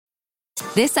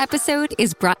This episode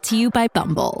is brought to you by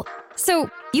Bumble. So,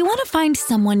 you want to find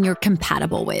someone you're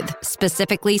compatible with,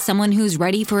 specifically someone who's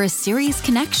ready for a serious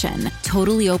connection,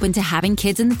 totally open to having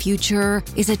kids in the future,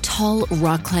 is a tall,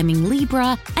 rock-climbing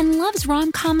Libra, and loves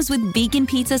rom-coms with vegan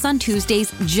pizzas on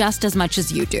Tuesdays just as much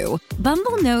as you do.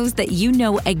 Bumble knows that you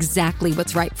know exactly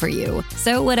what's right for you.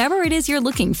 So whatever it is you're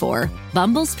looking for,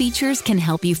 Bumble's features can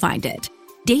help you find it.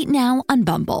 Date now on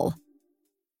Bumble.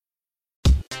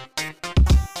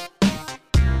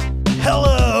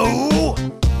 Hello,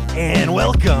 and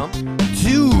welcome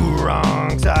to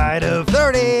Wrong Side of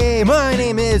 30. My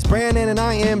name is Brandon, and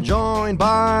I am joined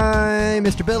by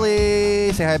Mr.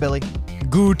 Billy. Say hi, Billy.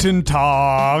 Guten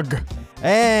Tag.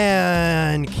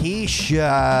 And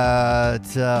Keisha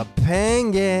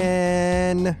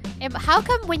Penguin. How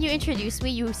come when you introduce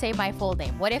me, you say my full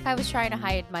name? What if I was trying to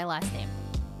hide my last name?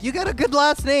 You got a good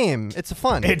last name. It's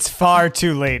fun. It's far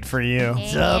too late for you.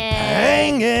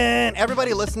 Penguin.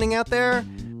 Everybody listening out there,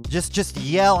 just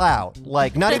yell out.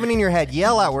 Like, not even in your head.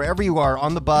 Yell out wherever you are,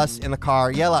 on the bus, in the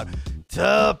car. Yell out,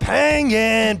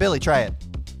 Topanga. Billy, try it.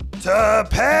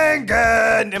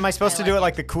 Topanga. Am I supposed to do it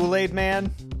like the Kool-Aid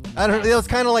Man? I don't know. It was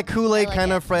kind of like Kool-Aid, like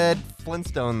kind it. of Fred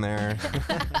Flintstone there.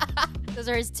 Those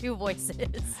are his two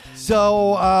voices.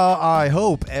 So, I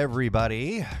hope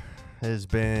everybody has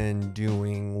been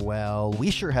doing well.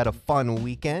 We sure had a fun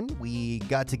weekend. We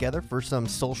got together for some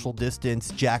social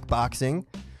distance jackboxing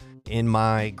in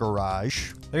my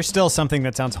garage. There's still something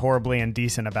that sounds horribly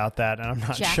indecent about that, and I'm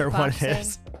not sure what it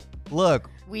is. Look,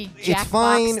 We it's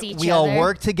fine. jackboxed each We other. all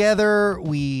work together.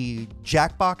 We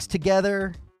jackbox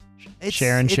together.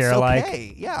 Share and it's share alike.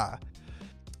 Okay. Yeah.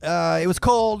 It was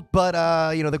cold, but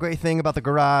the great thing about the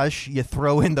garage, you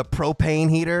throw in the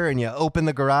propane heater and you open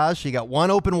the garage. You got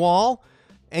one open wall,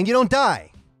 and you don't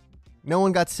die. No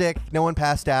one got sick. No one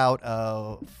passed out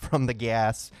from the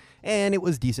gas, and it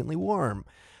was decently warm.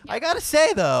 I gotta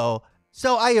say though,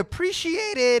 so I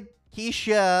appreciated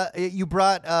Keisha. You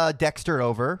brought Dexter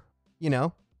over.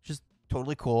 Just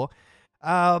totally cool.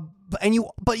 But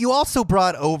you also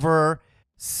brought over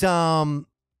some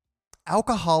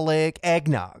alcoholic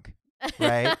eggnog,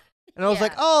 right? And I was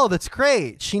like, oh, that's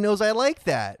great. She knows I like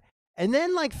that. And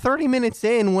then like 30 minutes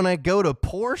in, when I go to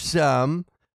pour some,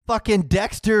 fucking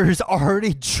Dexter's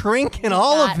already drinking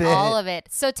all of it. All of it.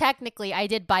 So technically, I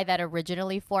did buy that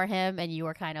originally for him, and you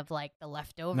were kind of like the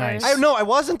leftovers. Nice. I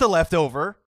wasn't the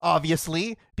leftover,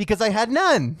 obviously, because I had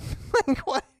none. Like,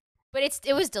 what? But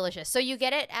it was delicious. So you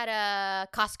get it at a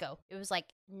Costco. It was like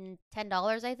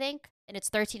 $10, I think, and it's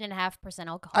 13.5%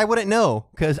 alcohol. I wouldn't know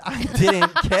because I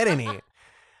didn't get any.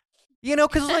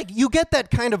 Because like you get that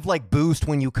kind of like boost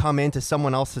when you come into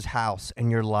someone else's house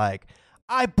and you're like,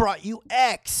 I brought you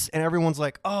X. And everyone's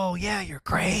like, oh, yeah, you're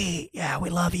great. Yeah, we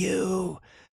love you.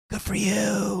 Good for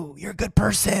you. You're a good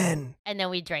person. And then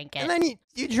we drank it. And then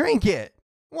you drink it.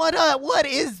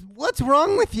 What's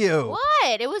wrong with you?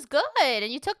 What? It was good, and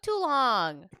you took too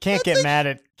long. Can't get mad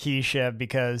at Keisha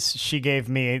because she gave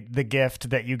me the gift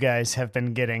that you guys have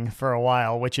been getting for a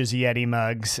while, which is Yeti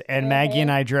mugs. And Maggie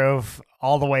and I drove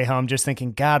all the way home just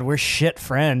thinking, God, we're shit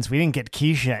friends. We didn't get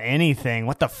Keisha anything.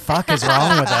 What the fuck is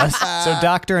wrong with us? So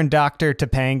Dr. and Dr.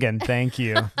 Topangan, thank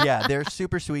you. Yeah, they're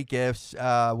super sweet gifts.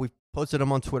 We've posted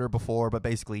them on Twitter before, but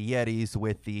basically Yetis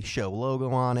with the show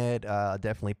logo on it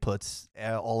definitely puts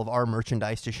all of our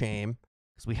merchandise to shame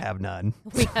because we have none.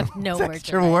 We have no It's merchandise.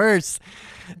 extra worse.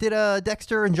 Did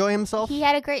Dexter enjoy himself? He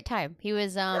had a great time. He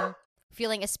was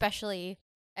feeling especially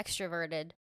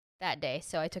extroverted that day,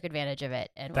 so I took advantage of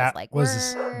it and was like,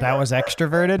 that was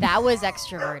extroverted? That was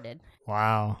extroverted.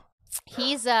 Wow.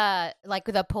 He's like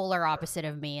the polar opposite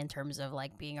of me in terms of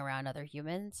like being around other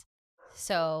humans.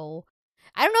 So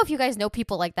I don't know if you guys know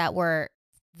people like that where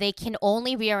they can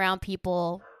only be around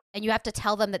people and you have to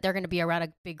tell them that they're going to be around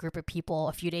a big group of people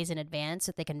a few days in advance so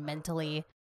that they can mentally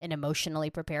and emotionally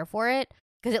prepare for it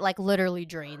because it like literally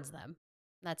drains them.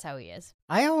 That's how he is.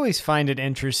 I always find it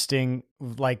interesting,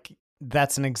 like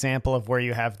that's an example of where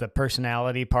you have the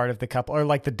personality part of the couple or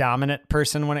like the dominant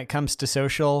person when it comes to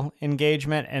social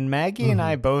engagement. And Maggie and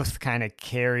I both kind of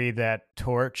carry that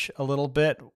torch a little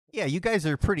bit. Yeah, you guys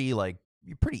are pretty equal,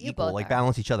 both like are.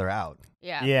 balance each other out.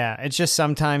 Yeah. Yeah, it's just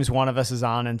sometimes one of us is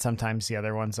on and sometimes the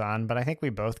other one's on. But I think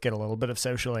we both get a little bit of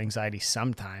social anxiety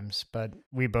sometimes, but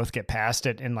we both get past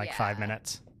it in like 5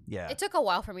 minutes. Yeah. It took a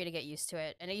while for me to get used to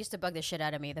it, and it used to bug the shit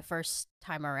out of me the first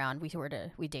time around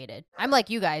we dated. I'm like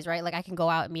you guys, right? Like I can go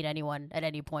out and meet anyone at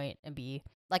any point and be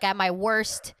like at my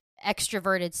worst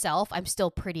extroverted self, I'm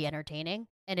still pretty entertaining,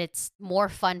 and it's more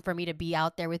fun for me to be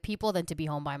out there with people than to be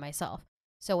home by myself.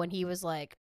 So when he was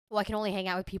like, well, I can only hang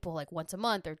out with people like once a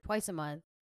month or twice a month,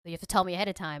 You have to tell me ahead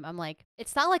of time. I'm like,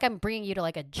 it's not like I'm bringing you to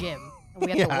like a gym and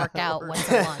we have to work out once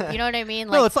a month. You know what I mean?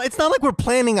 Like, No, it's not like we're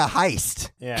planning a heist.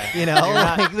 Yeah. You know,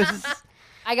 like this is.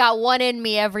 I got one in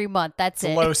me every month. That's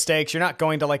It's it. low stakes. You're not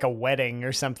going to like a wedding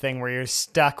or something where you're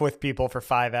stuck with people for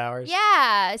 5 hours.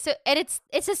 Yeah. So and it's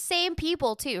the same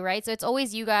people too, right? So it's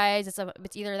always you guys. It's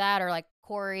either that or like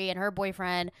Corey and her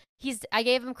boyfriend. I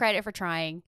gave him credit for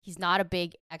trying. He's not a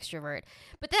big extrovert.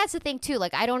 But that's the thing too.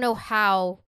 Like I don't know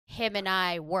how him and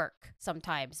I work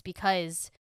sometimes because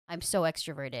I'm so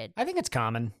extroverted. I think it's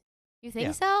common. You think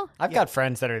Yeah. so? I've got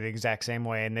friends that are the exact same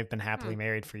way, and they've been happily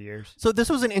married for years. So this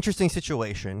was an interesting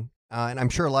situation, and I'm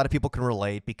sure a lot of people can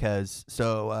relate because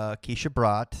Keisha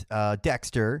brought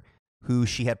Dexter, who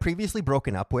she had previously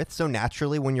broken up with. So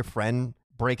naturally, when your friend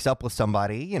breaks up with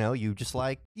somebody, you know, you just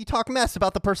like, you talk mess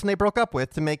about the person they broke up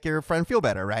with to make your friend feel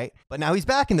better, right? But now he's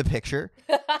back in the picture.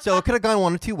 So it could have gone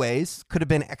one of two ways. Could have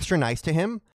been extra nice to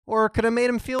him, or could have made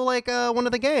him feel like one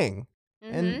of the gang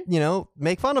and, you know,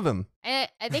 make fun of him. And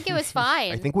I think it was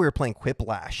fine. I think we were playing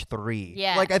Quiplash 3.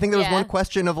 Yeah, Like, I think there was yeah. one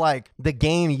question of, like, the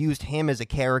game used him as a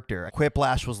character.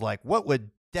 Quiplash was like, what would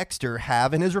Dexter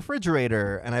have in his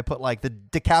refrigerator? And I put, like, the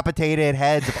decapitated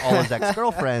heads of all his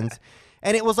ex-girlfriends.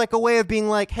 And it was, like, a way of being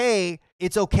like, hey,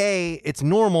 it's okay. It's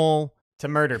normal. To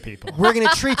murder people. We're going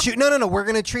to treat you. No. We're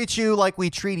going to treat you like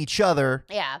we treat each other.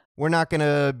 Yeah. We're not going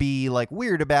to be, like,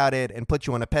 weird about it and put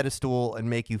you on a pedestal and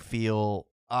make you feel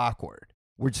awkward.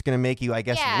 We're just going to make you, I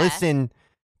guess, Yeah. listen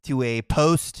to a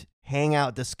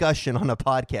post-hangout discussion on a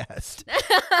podcast.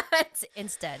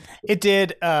 Instead. It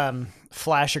did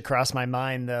flash across my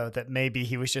mind, though, that maybe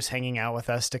he was just hanging out with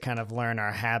us to kind of learn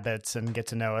our habits and get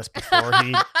to know us before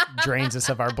he drains us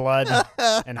of our blood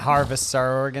and harvests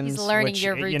our organs. He's learning which,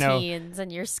 your you know, routines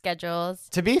and your schedules.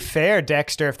 to be fair,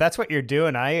 Dexter, if that's what you're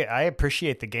doing, I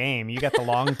appreciate the game. You got the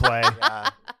long play.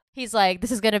 He's like,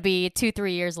 this is gonna be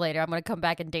 2-3 years later. I'm gonna come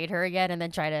back and date her again, and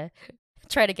then try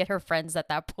to get her friends at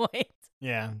that point.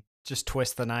 Yeah, just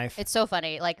twist the knife. It's so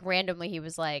funny. Like randomly, he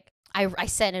was like, I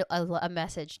sent a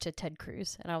message to Ted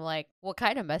Cruz, and I'm like, what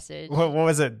kind of message? What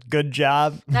was it? Good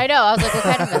job? I know. I was like, what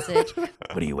kind of message?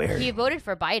 What are you wearing? He voted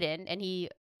for Biden, and he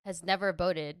has never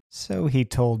voted. So he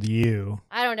told you.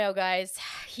 I don't know, guys.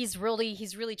 He's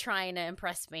really trying to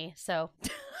impress me. So.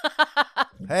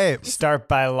 Hey, Start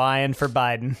by lying for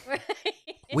Biden.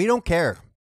 we don't care.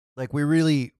 Like, we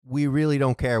really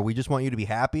don't care. We just want you to be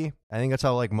happy. I think that's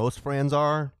how, like, most friends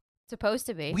are. Supposed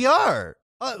to be. We are.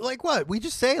 Like, what? We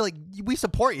just say, like, we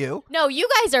support you. No, you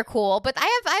guys are cool, but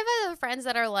I have other friends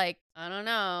that are like, I don't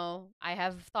know. I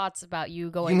have thoughts about you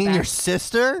going You mean back. your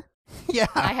sister? Yeah.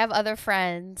 I have other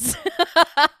friends.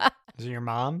 Is it your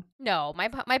mom? No,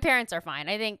 my parents are fine.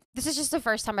 I think this is just the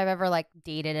first time I've ever like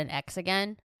dated an ex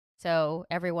again. So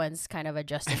everyone's kind of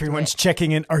adjusting. Everyone's to it.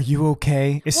 checking in. Are you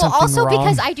okay? Is Well, something also wrong?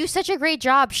 because I do such a great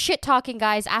job shit talking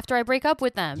guys after I break up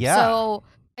with them. Yeah. So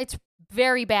it's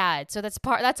very bad. So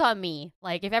that's on me.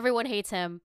 Like if everyone hates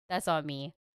him, that's on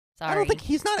me. Sorry. I don't think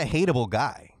he's not a hateable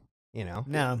guy, you know?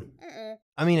 No. Mm-mm.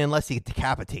 I mean, unless he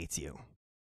decapitates you.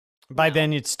 By No.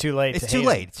 then, it's too late. It's to too hate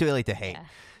late. It's too late to hate. Yeah.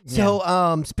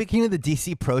 So, speaking of the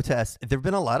DC protests, there have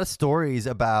been a lot of stories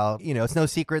about, you know, it's no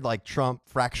secret, like Trump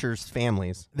fractures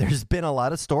families. There's been a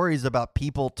lot of stories about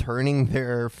people turning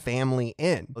their family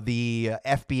in. The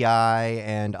FBI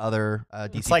and other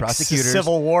DC It's like prosecutors.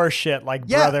 Civil War shit, like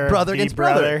Yeah, brother be against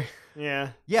brother. Yeah.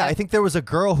 Yeah, I think there was a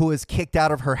girl who was kicked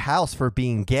out of her house for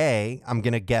being gay. I'm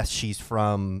going to guess she's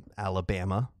from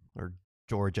Alabama or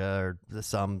Georgia or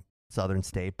some southern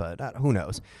state, but who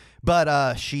knows.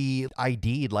 But she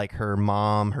ID'd like her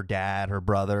mom, her dad, her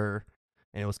brother,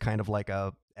 and it was kind of like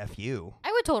a FU.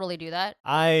 I would totally do that.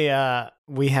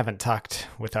 We haven't talked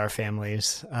with our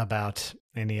families about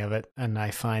any of it, and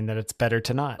I find that it's better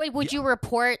to not. Wait, would you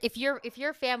report if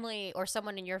your family or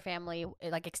someone in your family,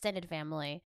 like extended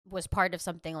family, was part of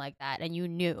something like that and you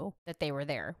knew that they were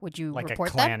there? Would you Like a report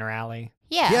Klan them? rally.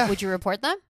 Yeah. Would you report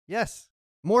them? Yes.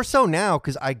 More so now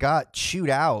because I got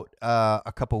chewed out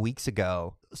a couple weeks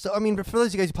ago. So, I mean, for those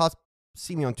of you guys who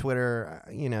see me on Twitter,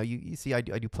 you know, you see I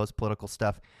do post political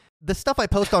stuff. The stuff I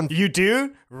post on You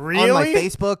do? Really? on my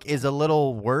Facebook is a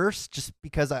little worse just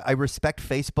because I respect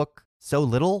Facebook so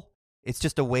little. It's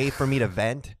just a way for me to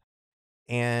vent.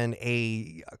 And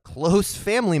a close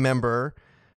family member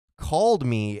called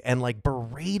me and like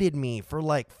berated me for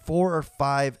like 4 or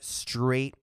 5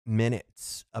 straight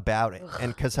minutes about it.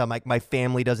 And because my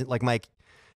family doesn't, like my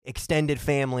extended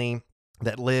family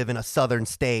that live in a southern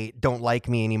state don't like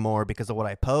me anymore because of what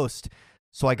I post.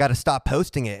 So I got to stop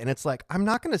posting it. And it's like, I'm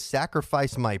not going to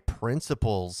sacrifice my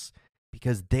principles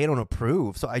because they don't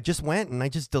approve. So I just went and I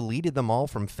just deleted them all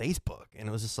from Facebook. And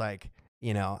it was just like,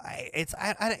 You know, and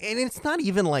it's not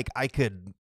even like I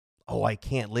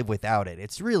can't live without it.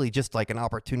 It's really just like an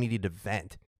opportunity to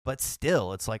vent. But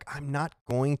still, it's like, I'm not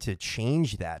going to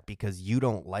change that because you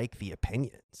don't like the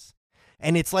opinions.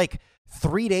 And it's like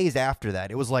 3 days after that,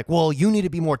 it was like, well, you need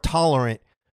to be more tolerant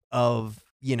of,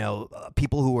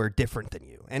 people who are different than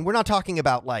you. And we're not talking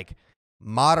about like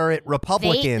moderate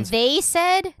Republicans. They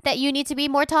said that you need to be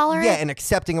more tolerant? Yeah, and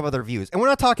accepting of other views. And we're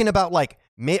not talking about like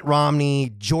Mitt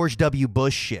Romney, George W.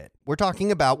 Bush shit. We're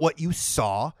talking about what you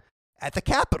saw at the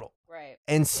Capitol. Right.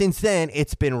 And since then,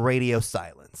 it's been radio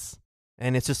silence.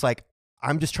 And it's just like,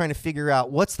 I'm just trying to figure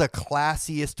out what's the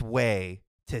classiest way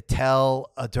to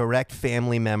tell a direct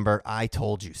family member, I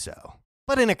told you so.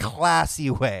 But in a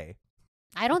classy way.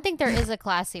 I don't think there is a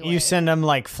classy way. You send them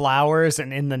like flowers,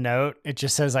 and in the note, it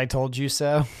just says, I told you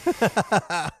so.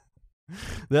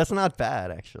 That's not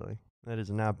bad, actually. That is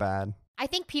not bad. I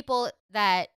think people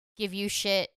that give you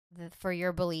shit for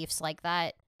your beliefs like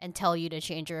that and tell you to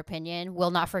change your opinion will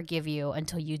not forgive you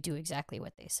until you do exactly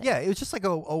what they say. Yeah, it was just like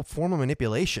a form of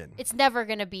manipulation. It's never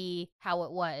going to be how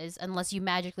it was unless you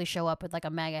magically show up with like a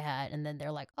MAGA hat and then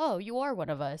they're like, oh, you are one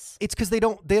of us. It's because they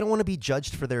don't want to be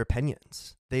judged for their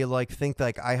opinions. They like think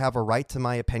like, I have a right to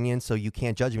my opinion, so you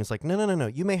can't judge me. It's like, no.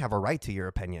 You may have a right to your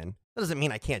opinion. That doesn't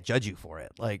mean I can't judge you for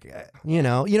it. Like, I mean,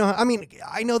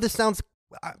 I know this sounds,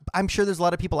 I'm sure there's a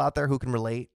lot of people out there who can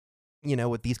relate,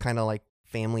 with these kind of like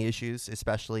family issues,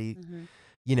 especially,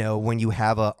 when you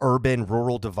have a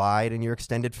urban-rural divide in your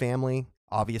extended family.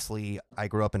 Obviously, I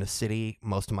grew up in a city.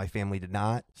 Most of my family did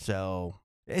not. So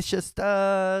it's just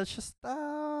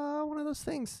one of those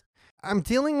things. I'm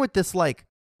dealing with this like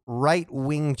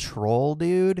right-wing troll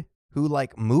dude who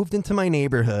like moved into my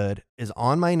neighborhood, is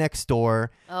on my next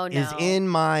door, is in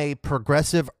my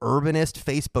progressive urbanist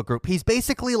Facebook group. He's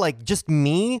basically like just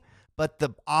me, but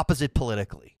the opposite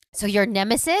politically. So your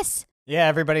nemesis? Yeah,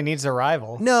 everybody needs a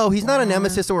rival. No, he's not a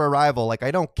nemesis or a rival. Like,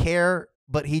 I don't care,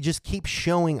 but he just keeps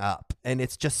showing up, and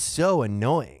it's just so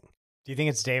annoying. Do you think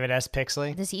it's David S.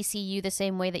 Pixley? Does he see you the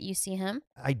same way that you see him?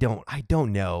 I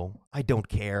don't know. I don't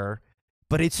care.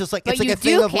 But it's just like, but it's like you a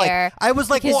thing do of care like, I was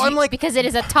like, well, I'm like, because it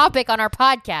is a topic on our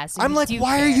podcast. So I'm like,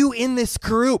 why care. are you in this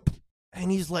group? And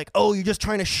he's like, oh, you're just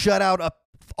trying to shut out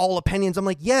all opinions. I'm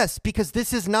like, yes, because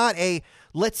this is not a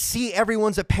let's see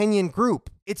everyone's opinion group.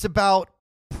 It's about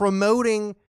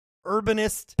promoting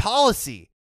urbanist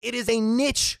policy. It is a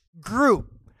niche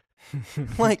group.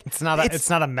 Like, it's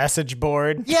not a message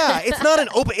board. Yeah,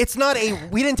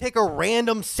 we didn't take a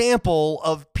random sample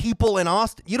of people in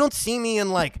Austin. You don't see me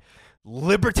in like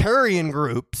libertarian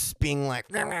groups being like,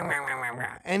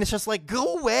 and it's just like,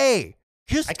 go away.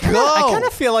 Just go. I kind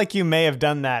of feel like you may have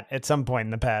done that at some point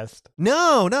in the past.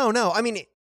 No. I mean,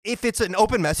 if it's an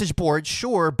open message board,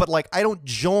 sure, but like, I don't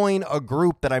join a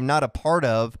group that I'm not a part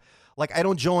of. Like, I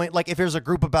don't join, like, if there's a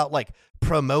group about like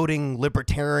promoting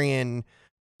libertarian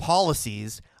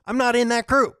policies, I'm not in that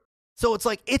group. So it's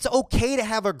like, it's okay to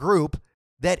have a group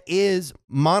that is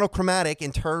monochromatic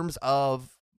in terms of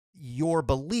your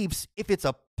beliefs if it's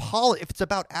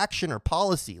about action or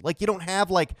policy. Like, you don't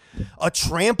have like a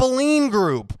trampoline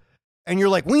group and you're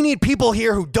like, we need people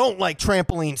here who don't like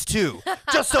trampolines too,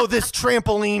 just so this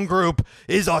trampoline group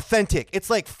is authentic. It's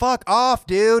like, fuck off,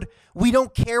 dude. We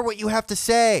don't care what you have to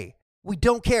say. We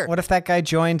don't care. What if that guy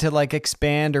joined to like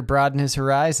expand or broaden his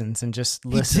horizons and just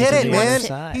listen to the other side?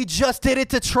 man. He just did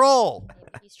it to troll.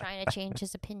 He's trying to change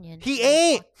his opinion. He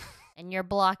ain't. And you're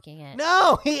blocking it.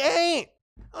 No, he ain't.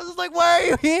 I was just like, why are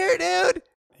you here, dude?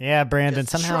 Yeah, Brandon,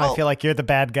 somehow I feel like you're the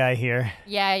bad guy here.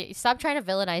 Yeah, stop trying to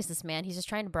villainize this man. He's just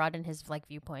trying to broaden his like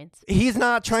viewpoints. He's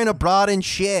not trying to broaden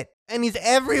shit, and he's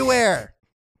everywhere.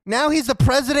 Now he's the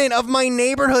president of my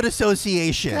neighborhood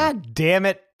association. God damn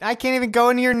it. I can't even go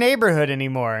into your neighborhood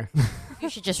anymore. You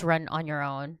should just run on your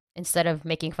own instead of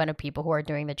making fun of people who are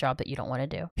doing the job that you don't want to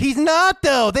do. He's not,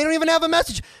 though. They don't even have a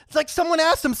message. It's like someone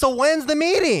asked him, so when's the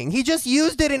meeting? He just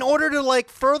used it in order to like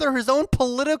further his own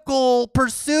political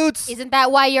pursuits. Isn't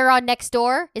that why you're on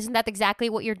Nextdoor? Isn't that exactly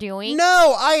what you're doing?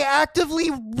 No, I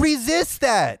actively resist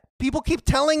that. People keep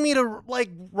telling me to like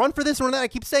run for this or that. I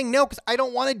keep saying no because I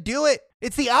don't want to do it.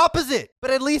 It's the opposite.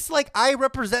 But at least like I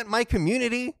represent my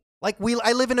community. Like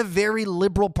I live in a very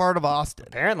liberal part of Austin.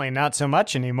 Apparently not so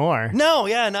much anymore. No,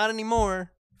 yeah, not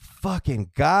anymore. Fucking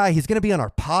guy. He's going to be on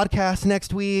our podcast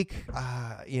next week.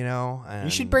 You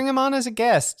should bring him on as a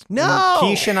guest. No.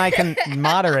 Keisha and I can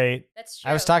moderate. That's true.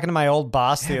 I was talking to my old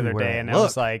boss the other Everywhere day, I and look. I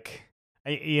was like,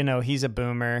 he's a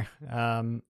boomer.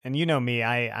 And you know me,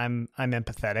 I'm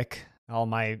empathetic.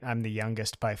 I'm the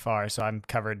youngest by far, so I'm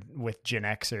covered with Gen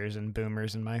Xers and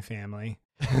boomers in my family.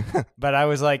 But I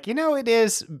was like, it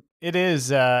is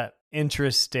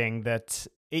interesting that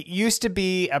it used to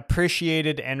be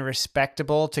appreciated and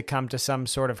respectable to come to some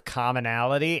sort of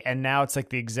commonality, and now it's like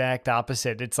the exact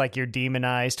opposite. It's like you're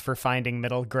demonized for finding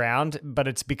middle ground, but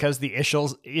it's because the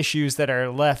issues that are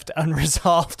left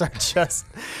unresolved are just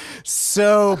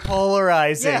so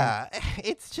polarizing. Yeah,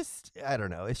 it's just, I don't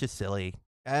know. It's just silly.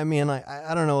 I mean,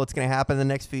 I don't know what's going to happen in the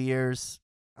next few years.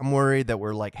 I'm worried that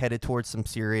we're like headed towards some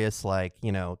serious, like,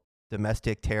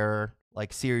 domestic terror.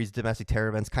 Like serious domestic terror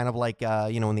events, kind of like,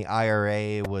 when the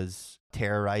IRA was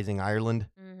terrorizing Ireland.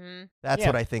 Mm-hmm. That's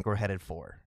what I think we're headed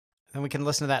for. And we can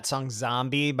listen to that song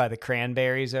Zombie by the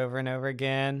Cranberries over and over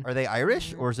again. Are they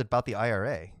Irish or is it about the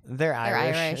IRA? They're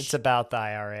Irish. It's about the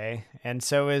IRA. And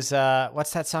so is,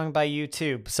 what's that song by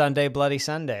U2? Sunday Bloody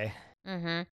Sunday.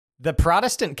 Mm-hmm. The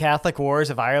Protestant Catholic Wars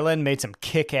of Ireland made some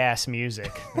kick-ass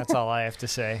music. That's all I have to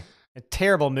say.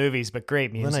 Terrible movies, but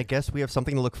great music. Then I guess we have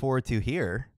something to look forward to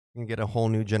here. You can get a whole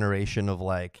new generation of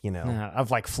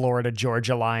of Florida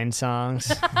Georgia Line songs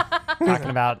talking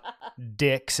about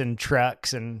dicks and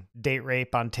trucks and date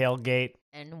rape on tailgate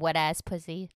and wet ass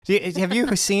pussy. Have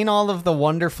you seen all of the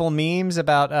wonderful memes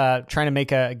about trying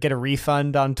to get a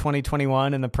refund on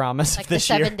 2021 and the promise like of this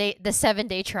the year? The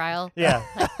 7-day trial. Yeah,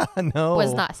 no,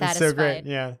 was not it's satisfied. so great.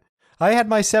 Yeah. I had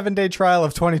my 7-day trial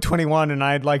of 2021 and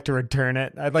I'd like to return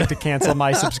it. I'd like to cancel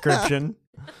my subscription.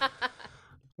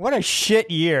 What a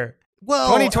shit year. Well,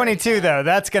 2022 though,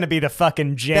 that's going to be the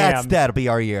fucking jam. That'll be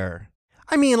our year.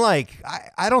 I mean,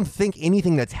 I don't think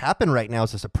anything that's happened right now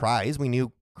is a surprise. We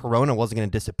knew Corona wasn't going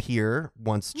to disappear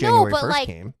once January 1st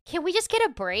came. Can we just get a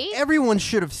break? Everyone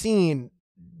should have seen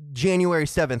January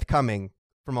 7th coming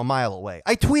from a mile away.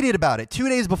 I tweeted about it 2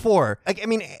 days before.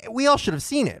 We all should have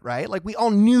seen it, right? Like, we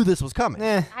all knew this was coming.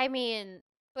 I mean,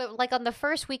 but like on the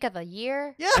first week of the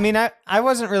year? Yeah. I mean, I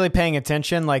wasn't really paying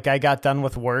attention. Like, I got done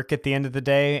with work at the end of the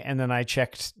day, and then I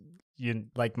checked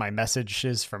my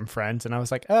messages from friends, and I was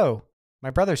like, oh, my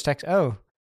brother's text. Oh,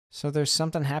 so there's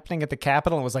something happening at the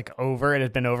Capitol. It was like over. It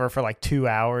had been over for like 2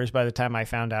 hours by the time I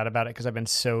found out about it because I've been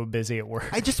so busy at work.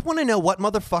 I just want to know what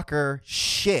motherfucker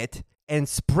shit and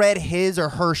spread his or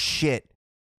her shit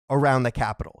around the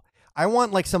Capitol. I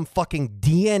want like some fucking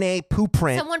DNA poop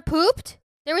print. Someone pooped?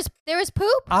 There was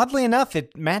poop? Oddly enough,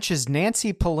 it matches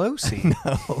Nancy Pelosi.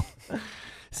 No.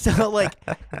 So, like,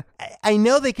 I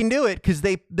know they can do it because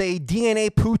they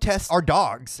DNA poo test our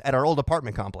dogs at our old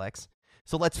apartment complex.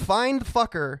 So let's find the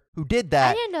fucker who did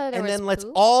that. I didn't know there and was then let's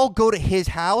poop. all go to his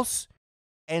house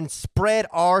and spread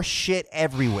our shit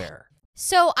everywhere.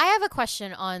 So I have a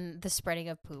question on the spreading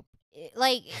of poop.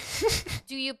 Like,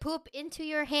 do you poop into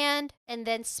your hand and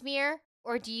then smear?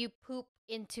 Or do you poop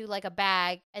into like a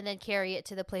bag and then carry it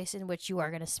to the place in which you are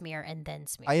going to smear and then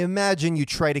smear? I imagine you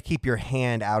try to keep your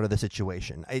hand out of the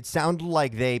situation. It sounded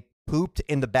like they pooped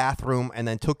in the bathroom and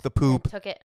then took the poop Took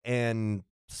it. and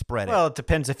spread Well, it. it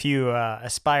depends if you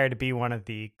aspire to be one of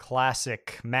the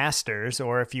classic masters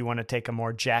or if you want to take a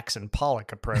more Jackson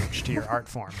Pollock approach to your art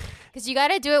form. Because you got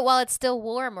to do it while it's still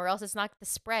warm, or else the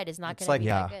spread is not It's going to like- be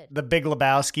yeah. that good. The Big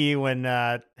Lebowski when,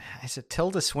 is it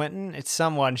Tilda Swinton? It's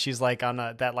someone, she's like on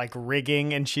that like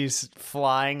rigging and she's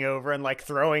flying over and like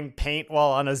throwing paint while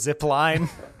on a zip line.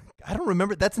 I don't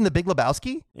remember. That's in the Big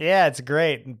Lebowski? Yeah, it's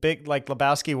great. Big, like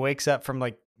Lebowski wakes up from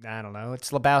like, I don't know.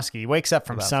 It's Lebowski. He wakes up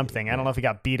from Lebowski, something. I don't know if he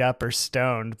got beat up or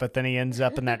stoned, but then he ends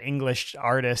up in that English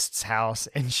artist's house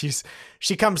and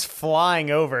she comes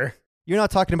flying over. You're not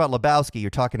talking about Lebowski.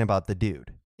 You're talking about the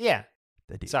dude. Yeah.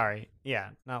 The dude. Sorry. Yeah,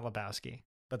 not Lebowski,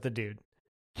 but the dude.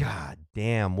 God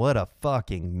damn, what a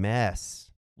fucking mess.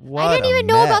 What I didn't a even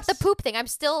know about the mess. poop thing. I'm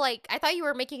still like, I thought you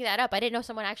were making that up. I didn't know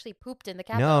someone actually pooped in the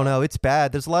Capitol. No, it's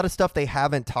bad. There's a lot of stuff they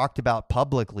haven't talked about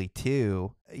publicly,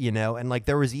 too, and like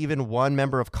there was even one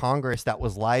member of Congress that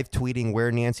was live tweeting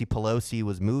where Nancy Pelosi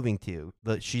was moving to.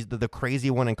 She's the crazy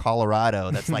one in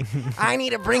Colorado that's like, I need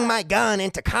to bring my gun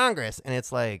into Congress. And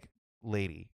it's like,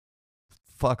 lady,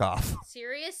 fuck off.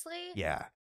 Seriously? Yeah.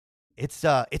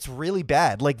 It's really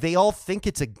bad. Like they all think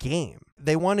it's a game.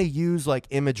 They want to use like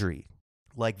imagery,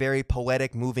 like very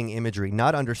poetic, moving imagery,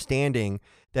 not understanding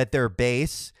that their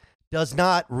base does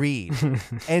not read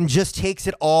and just takes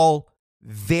it all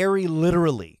very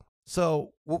literally.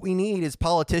 So what we need is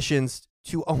politicians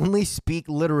to only speak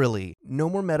literally. No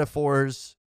more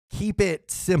metaphors. Keep it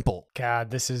simple.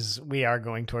 God, we are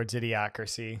going towards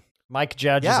idiocracy. Mike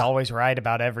Judge is Yeah. always right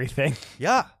about everything.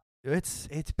 Yeah. It's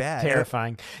bad.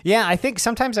 Terrifying. Yeah,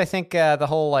 sometimes I think the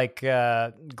whole like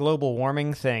global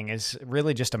warming thing is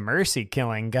really just a mercy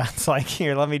killing. God's like,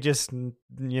 here, let me just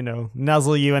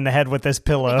nuzzle you in the head with this Let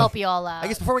me pillow. help you all out. I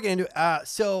guess before we get into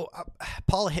it,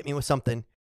 Paula hit me with something.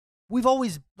 we've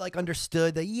always like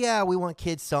understood that, yeah, we want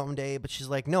kids someday, but she's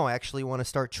like, no, I actually want to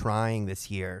start trying this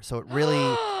year. So it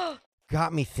really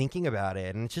got me thinking about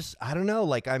it. And it's just, I don't know,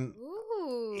 like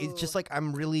it's just like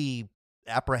I'm really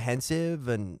apprehensive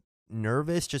and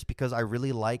nervous just because I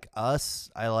really like us.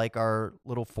 I like our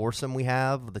little foursome we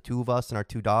have, the two of us and our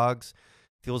two dogs.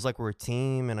 Feels like we're a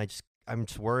team, and I'm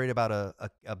just worried about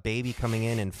a baby coming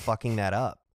in and fucking that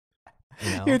up.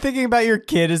 You know? You're thinking about your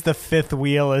kid as the fifth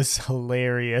wheel is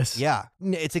hilarious. Yeah,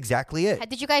 it's exactly it.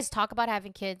 Did you guys talk about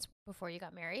having kids before you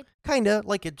got married? Kinda,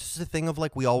 like it's just a thing of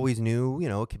like we always knew, you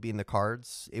know, it could be in the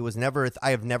cards. It was never,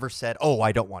 I have never said, oh,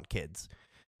 I don't want kids.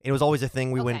 It was always a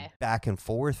thing we went back and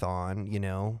forth on, you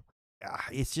know.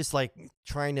 It's just like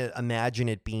trying to imagine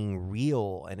it being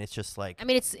real, and it's just like, I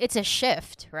mean, it's a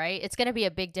shift, right? It's going to be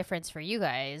a big difference for you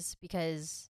guys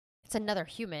because it's another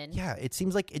human. yeah, it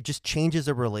seems like it just changes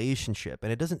a relationship,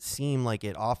 and it doesn't seem like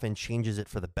it often changes it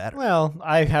for the better. Well,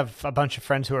 I have a bunch of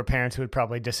friends who are parents who would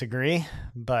probably disagree,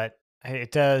 but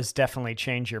it does definitely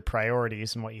change your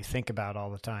priorities and what you think about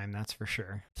all the time. That's for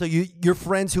sure. So your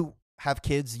friends who have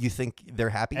kids, you think they're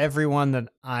happy? Everyone that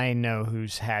I know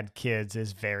who's had kids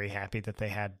is very happy that they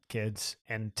had kids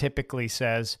and typically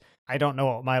says, I don't know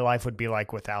what my life would be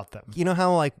like without them. You know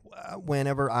how like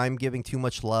whenever I'm giving too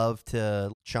much love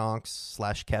to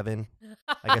Chonks/Kevin,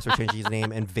 I guess we're changing his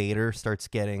name, and Vader starts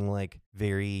getting like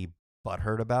very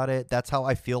butthurt about it. That's how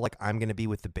I feel like I'm going to be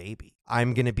with the baby.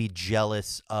 I'm going to be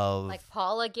jealous of Like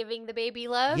Paula giving the baby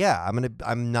love? Yeah,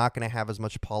 I'm not going to have as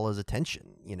much Paula's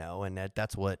attention, you know, and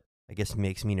that's what I guess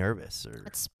makes me nervous. Or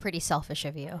That's pretty selfish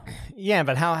of you. Yeah,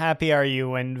 but how happy are you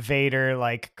when Vader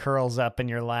like curls up in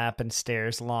your lap and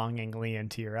stares longingly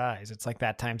into your eyes? It's like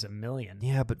that times a million.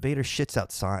 yeah, but Vader shits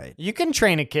outside. You can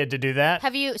train a kid to do that.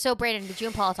 So Brandon, did you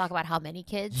and Paula talk about how many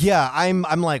kids? Yeah, I'm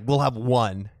like, we'll have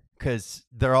one because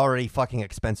they're already fucking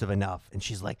expensive enough. And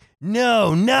she's like,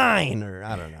 no, 9, or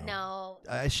I don't know. No.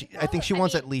 I think she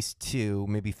wants at least 2,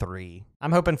 maybe 3.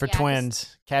 I'm hoping for Yeah,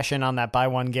 twins. Cash in on that buy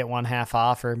one, get one half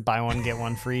off or buy one, get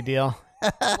one free deal.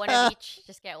 One of each.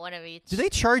 Just get one of each. Do they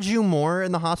charge you more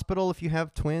in the hospital if you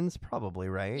have twins? Probably,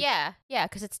 right? Yeah,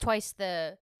 because it's twice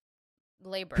the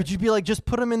labor. Could you be like, just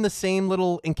put them in the same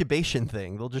little incubation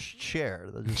thing? They'll just share.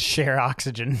 Share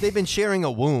oxygen. They've been sharing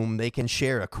a womb. They can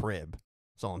share a crib.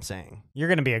 That's all I'm saying. You're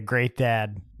going to be a great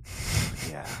dad.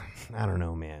 Yeah. I don't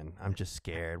know, man. I'm just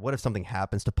scared. What if something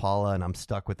happens to Paula and I'm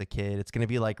stuck with the kid? It's going to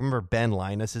be like, remember Ben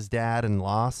Linus's dad in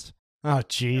Lost? Oh, Are you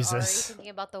Jesus. thinking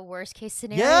about the worst case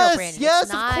scenario, Yes, Brandon? yes,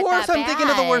 It's not of course that I'm thinking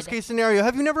of the worst bad. case scenario.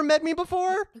 Have you never met me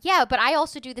before? Yeah, but I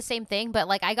also do the same thing. But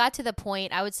like, I got to the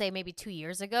point, I would say maybe 2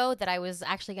 years ago, that I was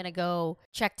actually gonna go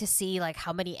check to see like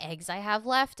how many eggs I have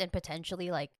left and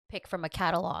potentially like pick from a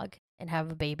catalog and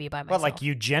have a baby by myself. What, like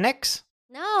eugenics?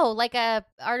 No, like a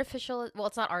artificial. Well,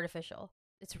 it's not artificial.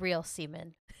 It's real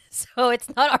semen, so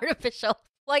it's not artificial.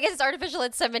 Well, I guess it's artificial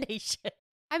insemination.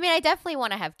 I mean, I definitely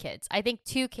want to have kids. I think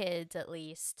 2 kids at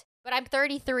least. But I'm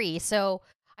 33, so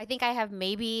I think I have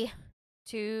maybe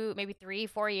 3,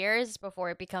 4 years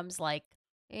before it becomes like.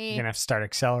 You're going to have to start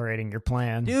accelerating your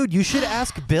plan. Dude, you should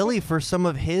ask Billy for some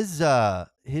of his,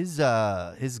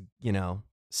 you know.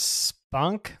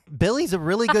 Spunk? Billy's a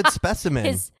really good specimen.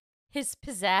 His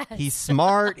pizzazz. He's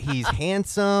smart. He's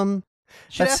handsome.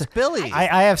 Should That's- ask Billy.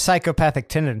 I have psychopathic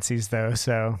tendencies, though,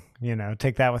 so, you know,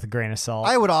 take that with a grain of salt.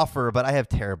 I would offer, but I have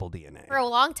terrible DNA. For a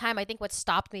long time, I think what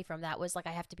stopped me from that was like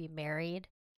I have to be married,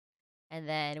 and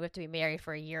then we have to be married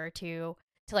for a year or 2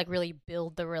 to like really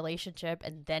build the relationship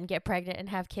and then get pregnant and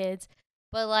have kids.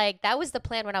 But like that was the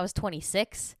plan when I was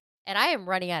 26, and I am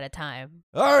running out of time.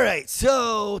 All right,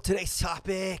 so today's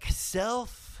topic,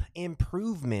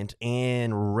 self-improvement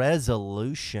and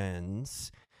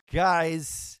resolutions.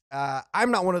 Guys,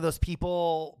 I'm not one of those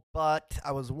people, but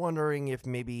I was wondering if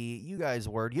maybe you guys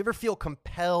were. Do you ever feel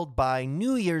compelled by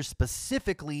New Year's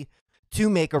specifically to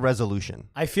make a resolution?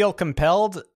 I feel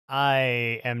compelled.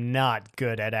 I am not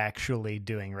good at actually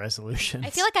doing resolutions. I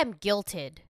feel like I'm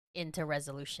guilted into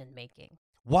resolution making.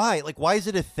 Why? Like, why is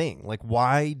it a thing? Like,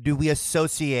 why do we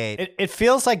associate? It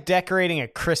feels like decorating a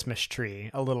Christmas tree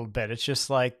a little bit. It's just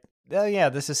like, oh yeah,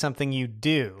 this is something you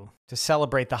do to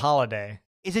celebrate the holiday.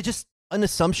 Is it just an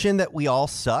assumption that we all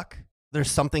suck? There's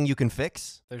something you can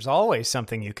fix? There's always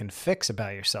something you can fix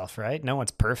about yourself, right? No one's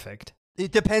perfect.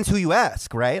 It depends who you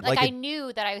ask, right? Like I it-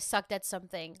 knew that I sucked at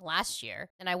something last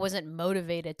year, and I wasn't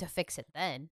motivated to fix it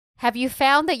then. Have you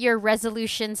found that your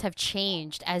resolutions have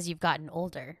changed as you've gotten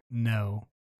older? No.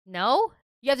 No?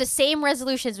 You have the same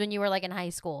resolutions when you were like in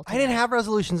high school. I didn't today. have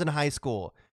resolutions in high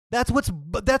school. That's what's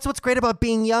great about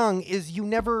being young is you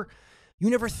never you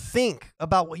never think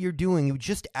about what you're doing. You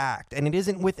just act. And it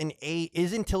isn't with an age,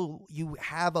 isn't until you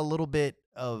have a little bit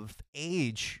of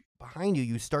age behind you,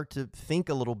 you start to think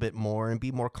a little bit more and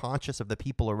be more conscious of the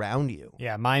people around you.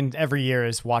 Yeah, mine every year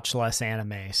is watch less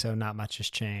anime, so not much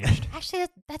has changed. Actually,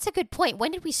 that's a good point.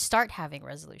 When did we start having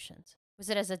resolutions?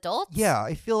 Was it as adults? Yeah,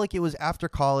 I feel like it was after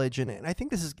college, and I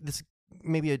think this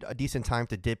may be a decent time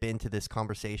to dip into this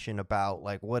conversation about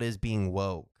like what is being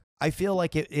woke. I feel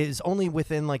like it is only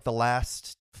within like the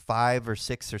last 5 or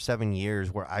 6 or 7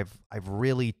 years where I've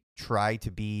really tried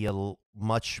to be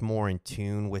much more in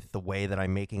tune with the way that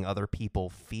I'm making other people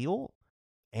feel.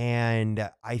 And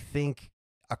I think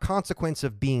a consequence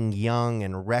of being young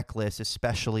and reckless,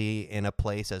 especially in a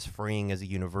place as freeing as a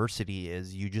university,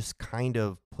 is you just kind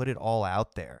of put it all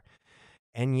out there.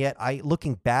 And yet,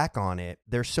 looking back on it,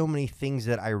 there's so many things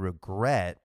that I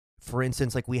regret. For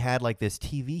instance, like we had like this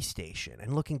TV station,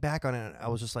 and looking back on it, I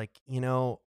was just like,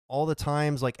 all the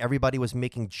times like everybody was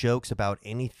making jokes about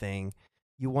anything,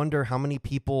 you wonder how many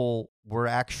people were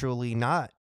actually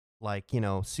not like,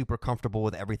 super comfortable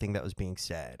with everything that was being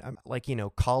said. I'm like,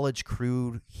 college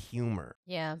crude humor.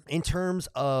 Yeah. In terms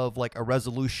of like a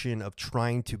resolution of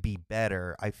trying to be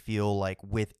better, I feel like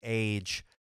with age,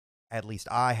 at least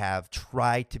I have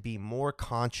tried to be more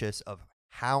conscious of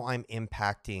how I'm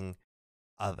impacting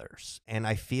others. And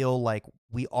I feel like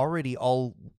we already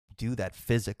all do that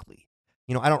physically.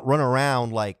 I don't run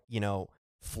around like,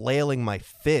 flailing my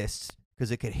fists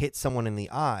because it could hit someone in the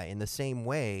eye. In the same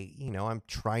way, I'm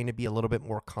trying to be a little bit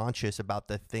more conscious about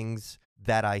the things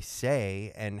that I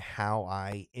say and how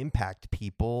I impact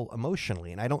people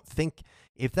emotionally. And I don't think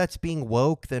if that's being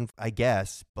woke, then I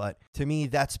guess. But to me,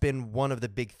 that's been one of the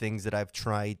big things that I've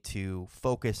tried to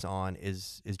focus on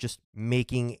is just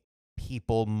making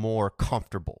people more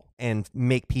comfortable and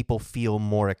make people feel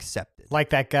more accepted.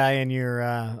 Like that guy in your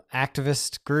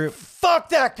activist group. Fuck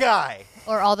that guy.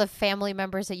 Or all the family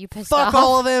members that you pissed off. Fuck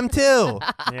all of them too.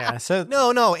 Yeah. So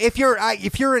No. If you're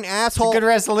an asshole, good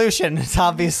resolution. It's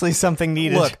obviously something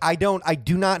needed. Look, I don't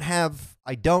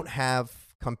have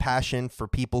compassion for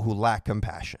people who lack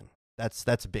compassion. That's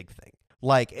a big thing.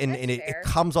 Like, and it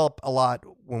comes up a lot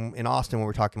when in Austin when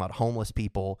we're talking about homeless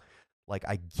people. Like,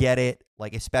 I get it.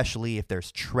 Like, especially if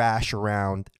there's trash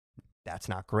around, that's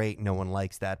not great. No one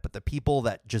likes that. But the people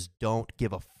that just don't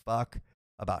give a fuck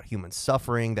about human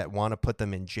suffering, that want to put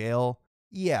them in jail,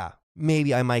 yeah,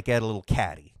 maybe I might get a little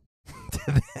catty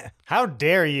to them. How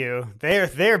dare you?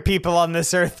 They're people on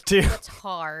this earth too. What's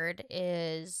hard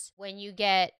is when you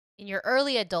get in your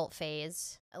early adult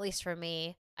phase, at least for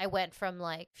me, I went from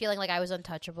like feeling like I was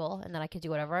untouchable and that I could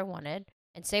do whatever I wanted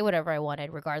and say whatever I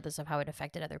wanted, regardless of how it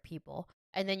affected other people.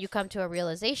 And then you come to a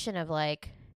realization of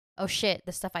like, oh shit,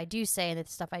 the stuff I do say and the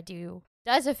stuff I do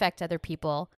does affect other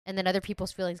people. And then other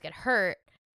people's feelings get hurt.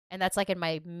 And that's like in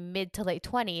my mid to late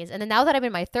 20s. And then now that I'm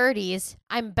in my 30s,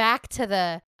 I'm back to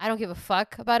the, I don't give a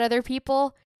fuck about other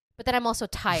people. But then I'm also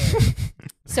tired.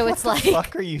 So it's like, what the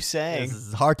fuck are you saying? This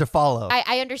is hard to follow.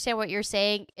 I understand what you're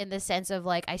saying in the sense of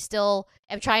like I still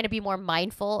am trying to be more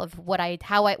mindful of what I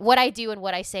do and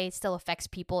what I say still affects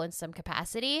people in some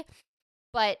capacity.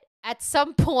 But at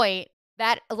some point,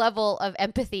 that level of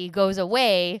empathy goes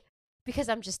away because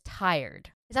I'm just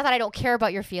tired. It's not that I don't care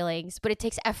about your feelings, but it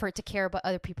takes effort to care about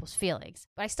other people's feelings.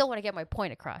 But I still want to get my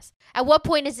point across. At what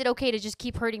point is it okay to just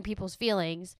keep hurting people's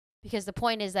feelings? Because the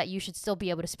point is that you should still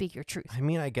be able to speak your truth. I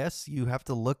mean, I guess you have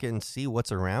to look and see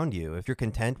what's around you. If you're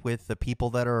content with the people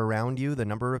that are around you, the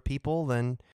number of people,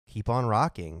 then keep on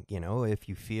rocking. If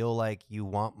you feel like you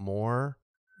want more,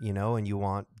 and you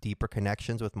want deeper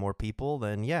connections with more people,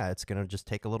 then yeah, it's going to just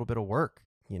take a little bit of work,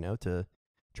 to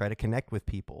try to connect with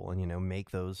people and, make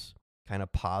those kind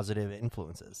of positive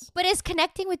influences. But is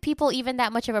connecting with people even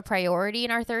that much of a priority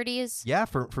in our 30s? Yeah,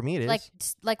 for me it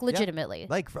is. Like legitimately. Yeah.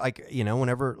 Like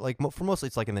whenever, like for mostly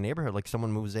it's like in the neighborhood, like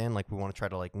someone moves in, like we want to try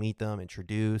to like meet them,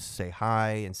 introduce, say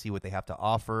hi, and see what they have to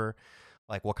offer.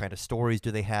 Like what kind of stories do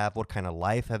they have? What kind of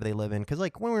life have they lived in? Because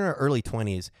like when we were in our early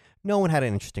 20s, no one had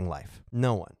an interesting life.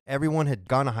 No one. Everyone had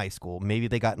gone to high school. Maybe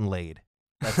they gotten laid.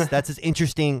 That's as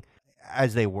interesting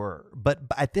as they were. But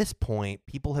at this point,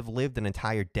 people have lived an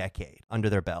entire decade under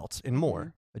their belts and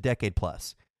more, a decade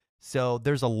plus. So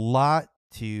there's a lot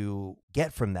to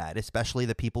get from that, especially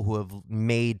the people who have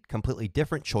made completely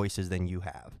different choices than you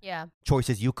have. Yeah.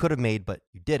 Choices you could have made, but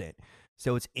you didn't.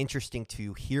 So it's interesting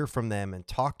to hear from them and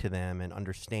talk to them and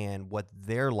understand what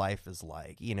their life is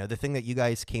like. The thing that you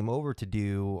guys came over to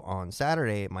do on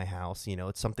Saturday at my house,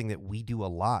 it's something that we do a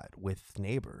lot with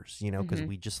neighbors, because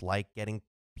we just like getting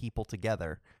people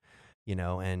together. you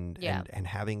know, and Yeah. and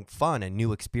having fun and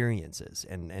new experiences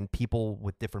and people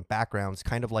with different backgrounds,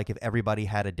 kind of like if everybody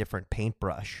had a different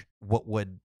paintbrush, what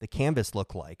would the canvas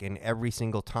look like? And every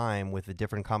single time with a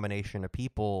different combination of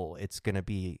people, it's going to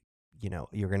be, you know,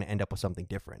 you're going to end up with something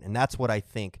different. And that's what I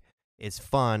think is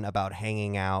fun about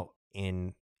hanging out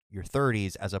in your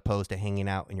 30s as opposed to hanging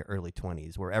out in your early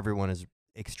 20s, where everyone is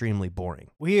extremely boring.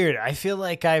 Weird. I feel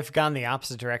like I've gone the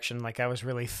opposite direction. Like I was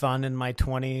really fun in my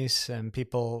 20s and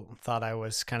people thought I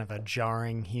was kind of a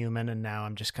jarring human, and now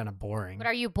I'm just kind of boring. But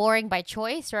are you boring by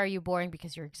choice or are you boring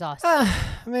because you're exhausted?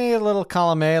 Maybe a little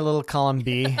column A, a little column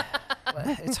B.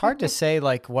 It's hard to say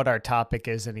like what our topic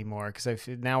is anymore, because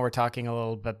now we're talking a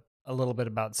little bit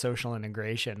about social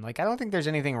integration. Like I don't think there's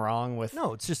anything wrong with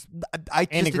No, it's just I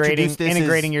just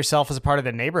integrating yourself as a part of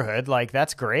the neighborhood. Like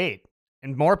that's great.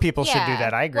 And more people should do Yeah.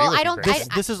 that. I agree Well, with I you, don't- Grace.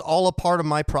 This is all a part of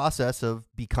my process of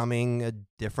becoming a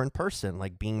different person,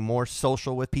 like being more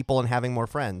social with people and having more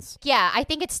friends. Yeah, I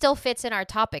think it still fits in our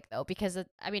topic though, because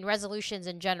I mean, resolutions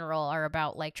in general are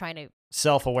about like trying to.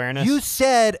 Self-awareness. You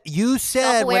said when I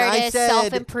Self-awareness, said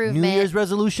self-improvement. New Year's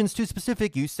resolutions too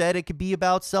specific, you said it could be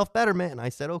about self-betterment, and I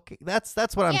said okay, that's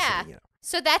what I'm Yeah. saying. You know?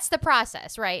 So that's the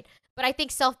process, right? But I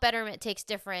think self-betterment takes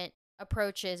different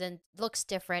approaches and looks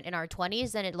different in our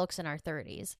 20s than it looks in our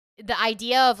 30s. The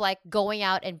idea of like going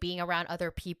out and being around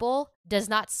other people does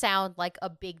not sound like a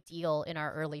big deal in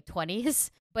our early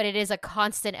 20s, but it is a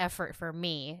constant effort for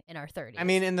me in our 30s. I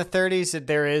mean, in the 30s,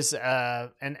 there is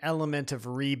an element of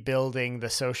rebuilding the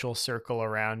social circle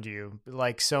around you.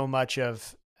 Like so much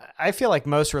of, I feel like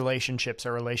most relationships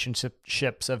are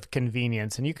relationships of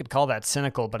convenience, and you could call that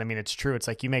cynical, but I mean, it's true. It's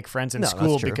like you make friends in No, school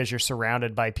that's true. because you're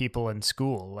surrounded by people in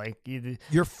school. Like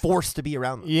You're forced to be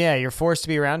around them. yeah, you're forced to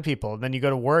be around people. Then you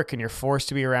go to work and you're forced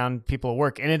to be around people at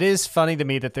work. And it is funny to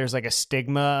me that there's like a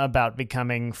stigma about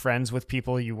becoming friends with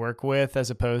people you work with as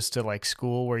opposed to like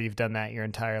school where you've done that your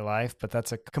entire life. But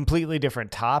that's a completely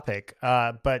different topic.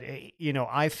 But, you know,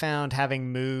 I found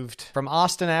having moved from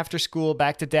Austin after school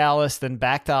back to Dallas, then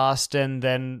back to Austin,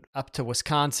 then up to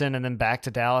Wisconsin, and then back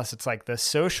to Dallas. It's like the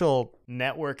social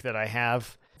network that I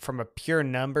have from a pure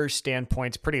numbers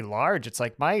standpoint is pretty large. It's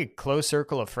like my close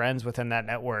circle of friends within that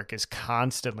network is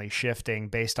constantly shifting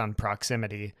based on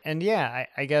proximity. And yeah,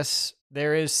 I guess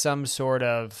there is some sort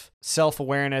of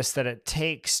self-awareness that it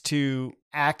takes to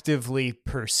actively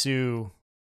pursue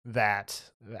the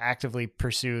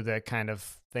kind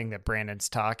of thing that Brandon's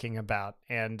talking about.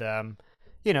 And,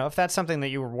 you know, if that's something that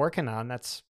you were working on,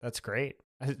 that's great.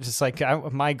 It's just like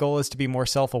my goal is to be more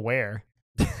self-aware.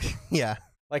 Yeah.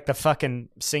 Like the fucking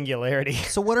singularity.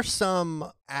 So what are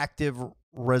some active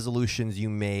resolutions you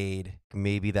made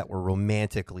maybe that were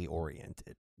romantically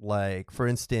oriented? Like, for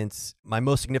instance, my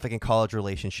most significant college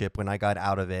relationship, when I got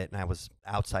out of it and I was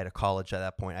outside of college at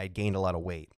that point, I gained a lot of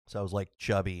weight. So I was like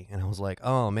chubby, and I was like,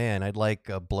 oh man, I'd like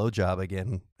a blowjob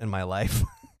again in my life.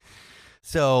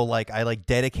 So like I like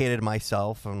dedicated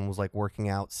myself and was like working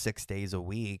out 6 days a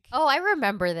week. Oh, I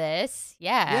remember this.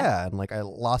 Yeah. Yeah, and like I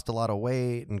lost a lot of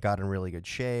weight and got in really good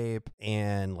shape,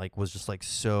 and like was just like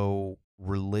so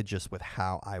religious with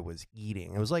how I was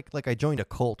eating. It was like I joined a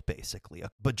cult basically,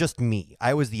 but just me.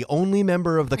 I was the only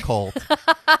member of the cult.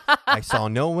 I saw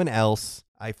no one else.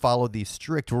 I followed these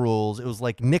strict rules. It was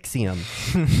like Nixium,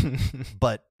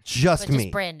 but just me.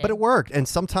 Brandon. But it worked. And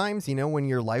sometimes, you know, when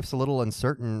your life's a little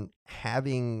uncertain,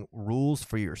 having rules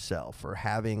for yourself or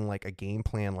having like a game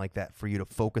plan like that for you to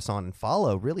focus on and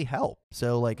follow really help.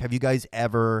 So like, have you guys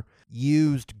ever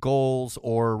used goals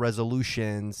or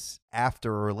resolutions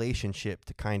after a relationship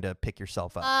to kind of pick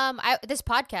yourself up? This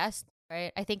podcast,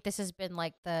 right? I think this has been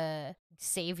like the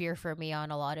savior for me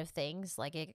on a lot of things.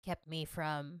 Like it kept me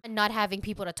from not having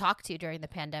people to talk to during the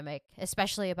pandemic,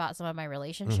 especially about some of my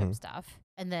relationship stuff.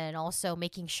 And then also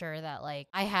making sure that like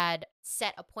I had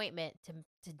set appointment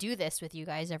to do this with you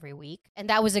guys every week. And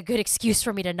that was a good excuse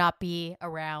for me to not be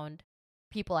around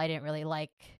people I didn't really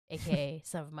like, aka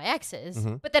some of my exes.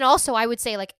 But then also I would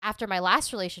say like after my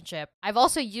last relationship, I've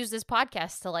also used this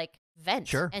podcast to like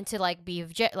vent and to like be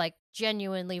like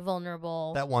genuinely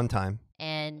vulnerable. That one time.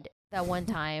 And that one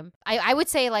time, I would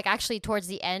say like actually towards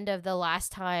the end of the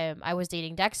last time I was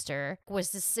dating Dexter it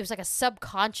was like a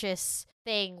subconscious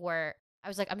thing where I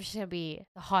was like, I'm just going to be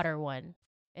the hotter one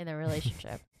in the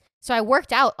relationship. So I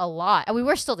worked out a lot, and we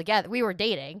were still together. We were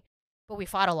dating, but we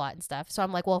fought a lot and stuff. So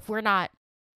I'm like, well, if we're not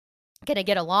going to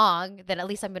get along, then at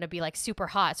least I'm going to be like super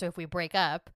hot. So if we break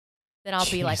up, then I'll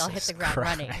be like, I'll hit the ground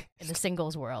running in the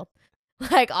singles world.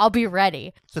 Like, I'll be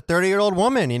ready. It's a 30-year-old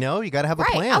woman, you know? You got to have a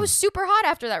plan. I was super hot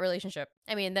after that relationship.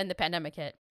 I mean, then the pandemic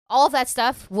hit. All of that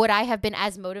stuff, would I have been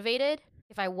as motivated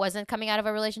if I wasn't coming out of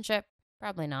a relationship?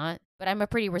 Probably not. But I'm a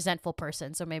pretty resentful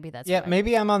person, so maybe that's Yeah, why.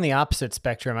 maybe I'm on the opposite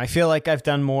spectrum. I feel like I've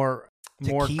done more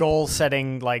keep- goal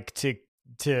setting, like to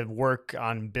work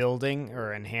on building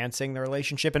or enhancing the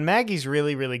relationship. And Maggie's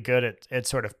really, really good at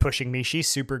sort of pushing me. She's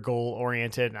super goal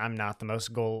oriented. I'm not the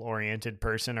most goal oriented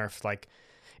person, or if like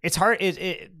it's hard.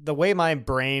 The way my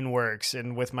brain works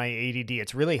and with my ADD,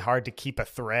 it's really hard to keep a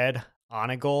thread on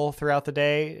a goal throughout the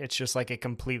day. It's just like it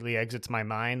completely exits my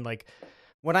mind. Like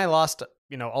when I lost,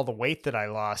 all the weight that I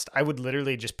lost, I would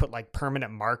literally just put like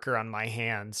permanent marker on my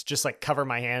hands, just like cover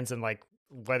my hands and like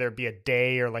whether it be a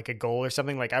day or like a goal or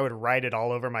something, like I would write it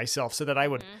all over myself so that I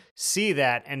would see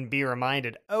that and be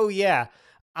reminded, oh yeah,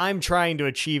 I'm trying to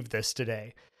achieve this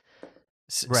today.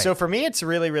 Right. So for me, it's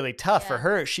really, really tough. Yeah. For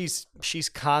her, she's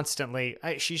constantly,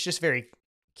 she's just very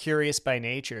curious by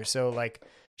nature. So like,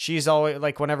 she's always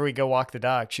like, whenever we go walk the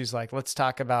dog, she's like, let's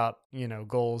talk about,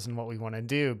 goals and what we want to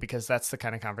do, because that's the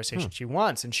kind of conversation she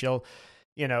wants. And she'll,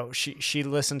 she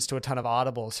listens to a ton of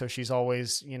Audible. So she's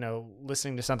always,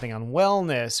 listening to something on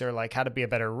wellness or like how to be a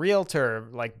better realtor,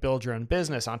 like build your own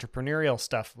business, entrepreneurial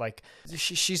stuff. Like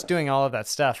she's doing all of that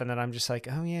stuff. And then I'm just like,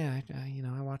 oh yeah,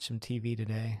 I watched some TV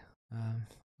today.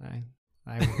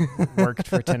 I worked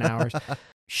for 10 hours.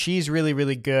 She's really,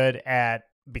 really good at,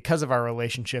 because of our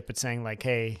relationship, it's saying like,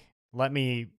 hey, let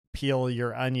me peel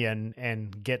your onion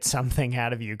and get something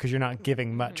out of you because you're not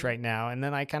giving much right now. And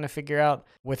then I kind of figure out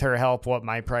with her help what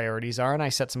my priorities are, and I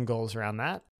set some goals around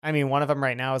that. I mean, one of them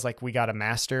right now is like we got a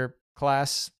master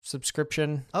class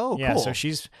subscription. Oh, yeah, cool. so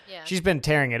she's been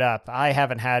tearing it up. I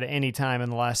haven't had any time in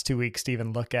the last 2 weeks to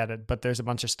even look at it, but there's a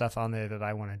bunch of stuff on there that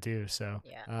I want to do. So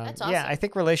that's awesome. yeah, I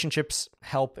think relationships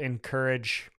help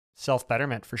encourage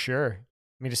self-betterment for sure.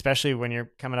 I mean, especially when you're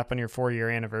coming up on your 4-year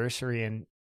anniversary and,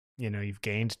 you've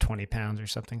gained 20 pounds or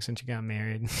something since you got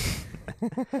married.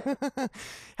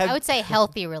 I would say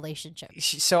healthy relationship.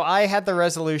 So I had the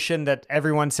resolution that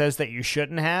everyone says that you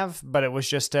shouldn't have, but it was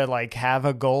just to like have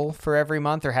a goal for every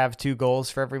month or have 2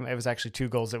 goals for every. It was actually 2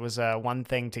 goals. It was one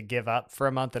thing to give up for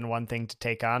a month and one thing to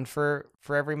take on for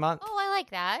every month. Oh, I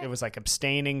like that. It was like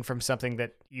abstaining from something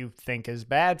that you think is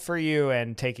bad for you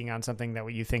and taking on something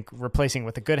that you think replacing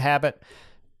with a good habit.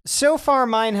 So far,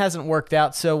 mine hasn't worked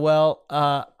out so well.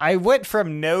 I went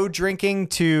from no drinking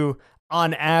to,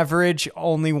 on average,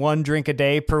 only 1 drink a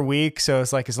day per week. So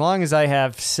it's like, as long as I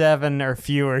have 7 or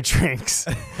fewer drinks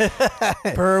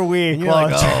per week, you're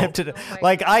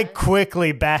like, I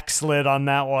quickly backslid on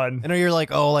that one. I know you're like,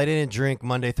 oh, I didn't drink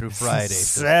Monday through Friday.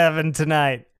 So 7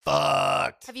 tonight.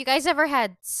 fucked. Have you guys ever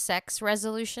had sex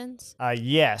resolutions?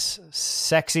 Yes.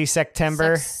 Sexy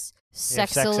September. Sex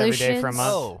sex every day for a solutions? month.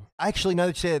 Oh, actually, now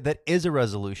that you say that is a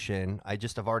resolution. I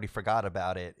just have already forgot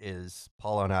about it. Is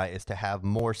Paula and I is to have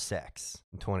more sex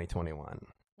in 2021.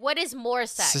 What is more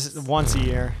sex? Once a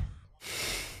year.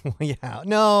 Yeah,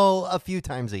 no, a few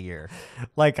times a year.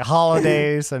 Like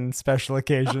holidays and special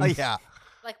occasions. Oh, yeah.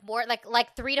 Like more,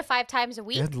 like 3 to 5 times a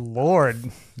week? Good Lord.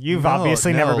 You've No,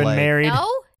 obviously never been like- married. No?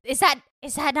 Is that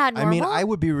not normal? I mean, I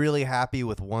would be really happy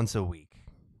with once a week.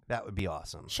 That would be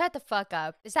awesome. Shut the fuck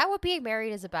up. Is that what being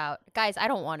married is about? Guys, I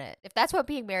don't want it. If that's what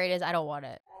being married is, I don't want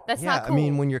it. That's Yeah, not cool. I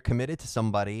mean, when you're committed to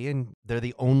somebody and they're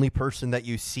the only person that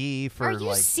you see for Are you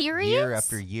like serious? year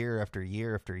after year after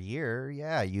year after year,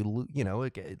 yeah,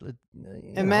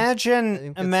 Imagine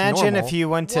think it's imagine normal. if you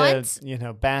went to,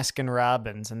 What? Baskin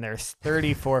Robbins and there's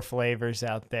 34 flavors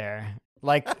out there.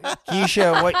 Like,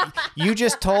 Keisha, what you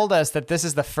just told us that this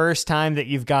is the first time that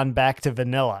you've gone back to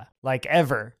vanilla, like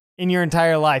ever in your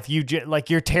entire life.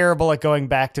 You're terrible at going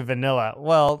back to vanilla.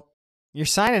 Well, you're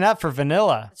signing up for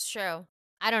vanilla. It's true.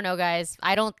 I don't know, guys.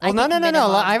 I don't. Well, I no. think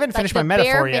I haven't like finished the my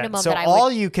metaphor bare yet. minimum So that I all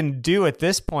would- you can do at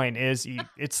this point is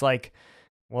it's like,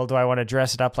 well, do I want to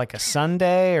dress it up like a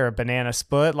sundae or a banana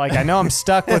split? Like, I know I'm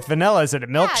stuck with vanilla. Is it a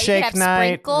Yeah, you could milkshake have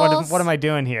night? sprinkles. What am I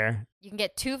doing here? You can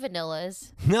get 2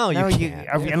 vanillas. No, you No, can't.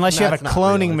 unless you have a That's not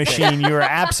cloning realistic. machine, you are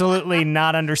absolutely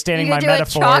not understanding You my can do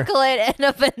metaphor. a chocolate and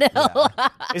a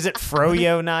vanilla. Is it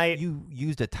froyo night? You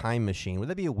used a time machine. Would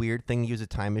that be a weird thing to use a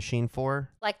time machine for?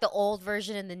 Like the old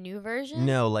version and the new version?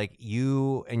 No, like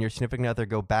you and your significant other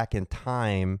go back in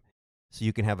time so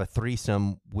you can have a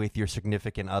threesome with your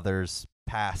significant other's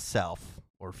past self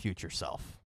or future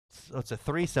self. So it's a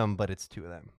threesome, but it's 2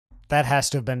 of them. That has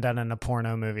to have been done in a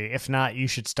porno movie. If not, you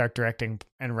should start directing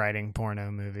and writing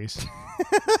porno movies.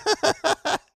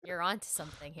 You're onto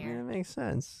something Yeah, here. it makes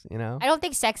sense, you know? I don't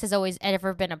think sex has always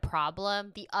ever been a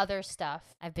problem. The other stuff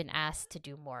I've been asked to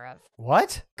do more of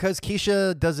What? Because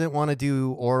Keisha doesn't want to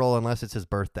do oral unless it's his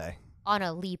birthday. on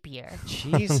a leap year.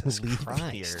 Jesus Leap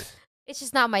Christ. year. It's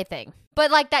just not my thing.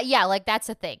 But like that, yeah, like that's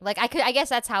a thing. Like I guess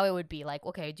that's how it would be. Like,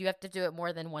 okay, do you have to do it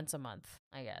more than once a month?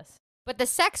 I guess. But the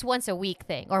sex once a week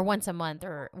thing or once a month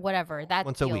or whatever, that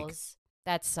Once a week.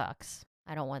 that sucks.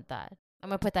 I don't want that. I'm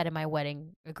going to put that in my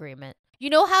wedding agreement. You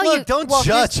know how Look, don't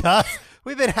judge us.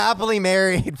 We've been happily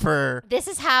married for This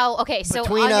is how, okay, so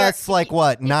between on your- us, like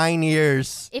what, 9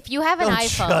 years? if you have an Don't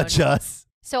iPhone. judge us.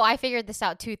 So I figured this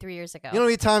out 2-3 years ago. You know how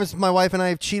many times my wife and I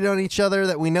have cheated on each other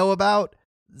that we know about?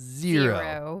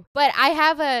 Zero. But I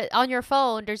have on your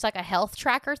phone, there's like a health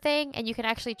tracker thing, and you can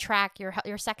actually track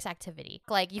your sex activity.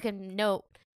 Like you can note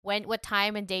what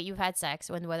time and date you've had sex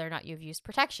and whether or not you've used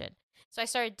protection. So I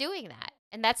started doing that.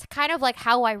 And that's kind of like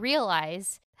how I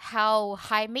realize how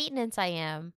high maintenance I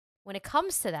am when it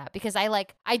comes to that, because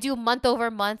I do month over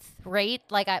month rate,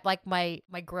 like my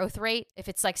growth rate. If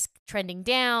it's like trending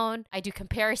down, I do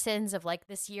comparisons of like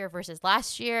this year versus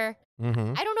last year.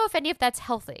 Mm-hmm. I don't know if any of that's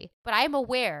healthy, but I am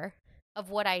aware of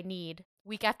what I need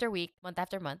week after week, month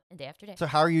after month, and day after day. So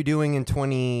how are you doing in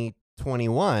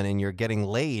 2021 and you're getting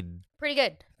laid? Pretty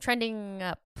good. Trending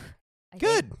up. I think.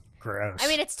 Good. Gross. I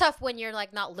mean, it's tough when you're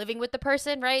like not living with the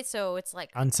person, right? So it's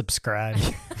like unsubscribe.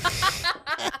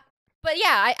 But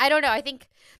yeah, I don't know. I think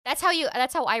that's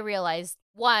how I realized,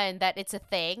 one, that it's a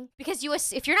thing, because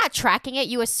if you're not tracking it,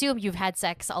 you assume you've had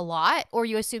sex a lot, or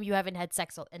you assume you haven't had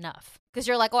sex enough, because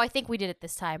you're like, oh, I think we did it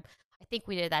this time. I think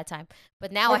we did it that time.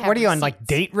 But now I have What are you on, receipts. like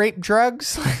date rape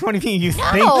drugs? What do you mean you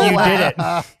No. think you did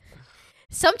it?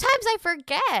 Sometimes I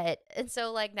forget, and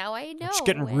so like now I know. Just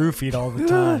getting when. roofied all the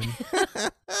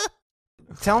time.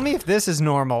 Tell me if this is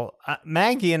normal.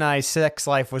 Maggie and I's sex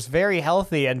life was very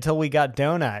healthy until we got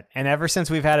Donut. And ever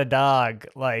since we've had a dog,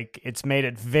 like, it's made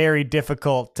it very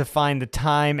difficult to find the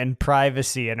time and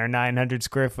privacy in our 900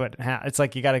 square foot house. It's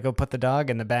like you got to go put the dog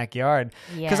in the backyard.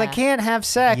 Because I Yeah. can't have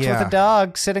sex Yeah. with a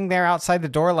dog sitting there outside the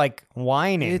door, like,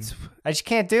 whining. I just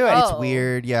can't do it. Oh. It's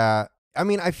weird, yeah. I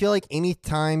mean, I feel like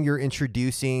anytime you're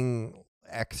introducing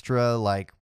extra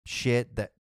like shit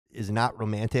that is not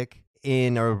romantic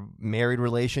in a married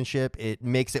relationship, it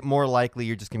makes it more likely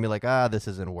you're just gonna be like, this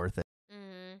isn't worth it.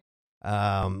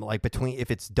 Mhm. Like if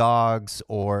it's dogs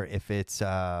or if it's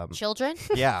Children.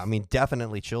 yeah, I mean,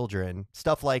 definitely children.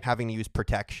 Stuff like having to use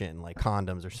protection, like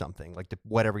condoms or something, like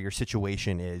whatever your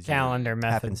situation is. Calendar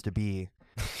method. happens to be.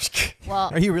 Well,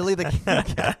 Are you really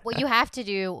the? what you have to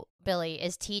do, Billy,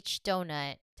 is teach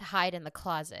Donut to hide in the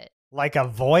closet. Like a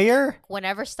voyeur?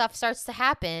 Whenever stuff starts to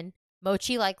happen,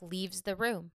 Mochi like leaves the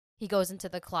room. He goes into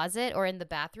the closet or in the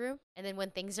bathroom, and then when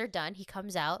things are done, he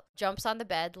comes out, jumps on the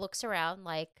bed, looks around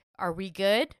like, are we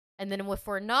good? And then if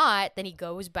we're not, then he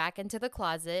goes back into the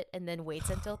closet and then waits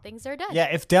until things are done. Yeah,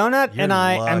 if Donut You're and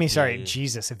I mean, sorry, lucky.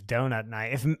 Jesus, if Donut and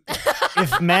I,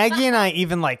 if Maggie and I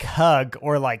even like hug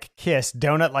or like kiss,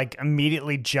 Donut like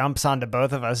immediately jumps onto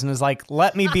both of us and is like,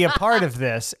 let me be a part of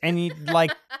this. And he like,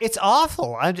 it's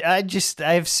awful. I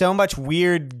have so much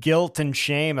weird guilt and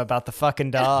shame about the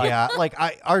fucking dog. Yeah, like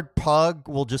our pug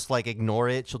will just like ignore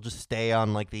it. She'll just stay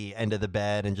on like the end of the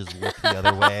bed and just look the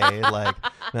other way. Like,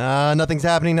 nothing's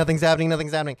happening.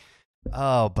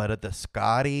 Oh, but at the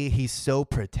Scotty, he's so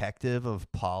protective of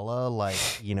Paula. Like,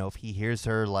 if he hears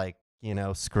her like,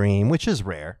 scream, which is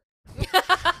rare.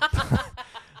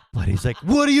 But he's like,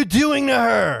 what are you doing to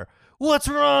her? What's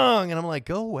wrong? And I'm like,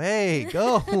 go away,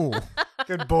 go.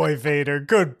 Good boy, Vader.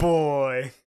 Good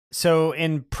boy. So,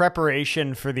 in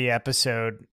preparation for the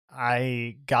episode,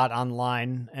 I got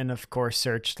online and, of course,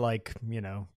 searched like,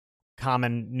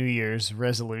 common New Year's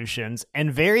resolutions,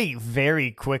 and very, very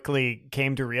quickly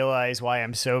came to realize why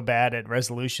I'm so bad at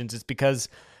resolutions. It's because,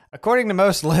 according to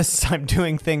most lists, I'm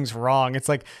doing things wrong. It's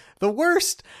like the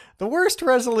worst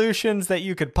resolutions that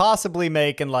you could possibly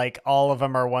make, and like all of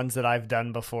them are ones that I've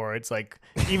done before. It's like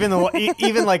even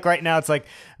like right now, it's like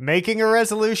making a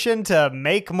resolution to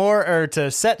make more or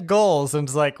to set goals, and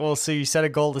it's like, well, so you set a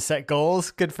goal to set goals.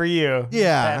 Good for you.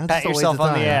 Yeah, pat that's a waste yourself of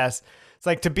on the time. ass. It's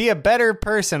like to be a better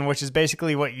person, which is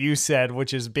basically what you said,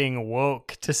 which is being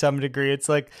woke to some degree. It's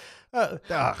like,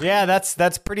 yeah,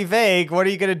 that's pretty vague. What are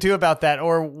you going to do about that?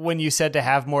 Or when you said to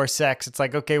have more sex, it's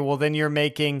like, okay, well then you're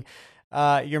making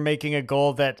a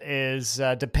goal that is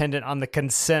dependent on the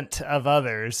consent of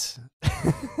others.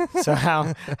 So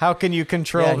how can you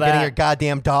control Yeah, that? getting your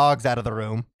goddamn dogs out of the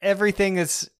room. Everything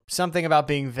is something about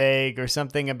being vague or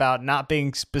something about not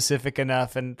being specific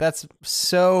enough, and that's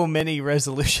so many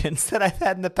resolutions that I've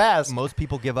had in the past. Most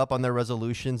people give up on their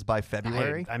resolutions by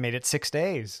February. I made it 6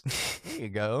 days. There you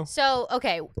go. So,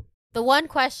 okay, the one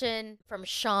question from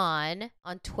Sean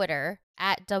on Twitter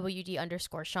at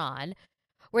WD_Sean.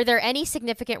 Were there any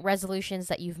significant resolutions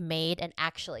that you've made and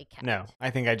actually kept? No, I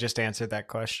think I just answered that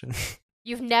question.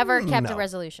 You've never kept a No.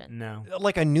 resolution. No.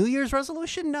 Like a New Year's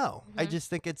resolution? No. I Mhm. just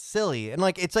think it's silly. And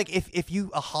like it's like if you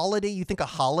a holiday, you think a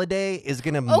holiday is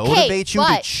gonna motivate you to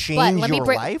but change let me your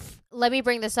bring- life? Let me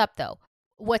bring this up though.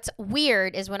 What's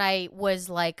weird is when I was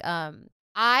like,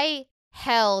 I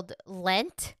held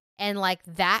Lent and like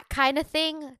that kind of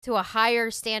thing to a higher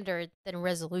standard than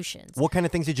resolutions. What kind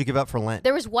of things did you give up for Lent?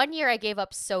 There was one year I gave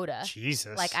up soda.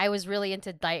 Jesus. Like I was really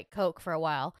into Diet Coke for a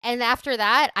while. And after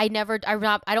that, I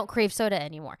don't crave soda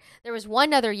anymore. There was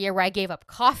one other year where I gave up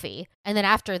coffee. And then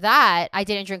after that, I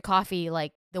didn't drink coffee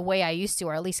like the way I used to,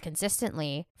 or at least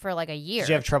consistently for like a year. Did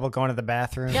you have trouble going to the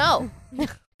bathroom? No.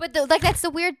 But like that's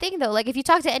the weird thing though. Like if you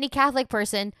talk to any Catholic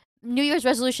person, New Year's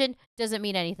resolution doesn't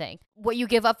mean anything. What you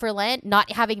give up for Lent,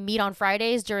 not having meat on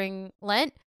Fridays during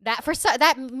Lent,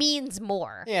 that means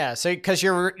more. Yeah, so because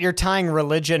you're tying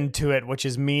religion to it, which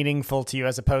is meaningful to you,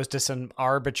 as opposed to some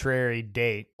arbitrary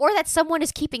date. Or that someone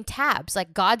is keeping tabs.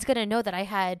 Like God's gonna know that I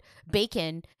had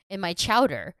bacon in my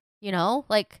chowder. You know,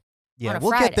 like Yeah, on a we'll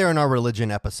Friday. get there in our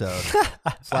religion episode.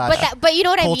 But you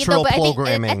know what I mean. cultural Though, but I think at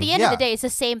programming. the end Yeah. of the day, it's the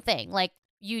same thing. Like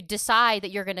you decide that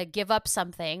you're gonna give up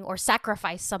something or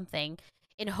sacrifice something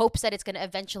in hopes that it's gonna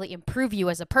eventually improve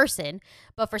you as a person.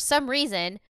 But for some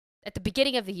reason, at the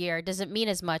beginning of the year, it doesn't mean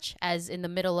as much as in the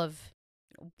middle of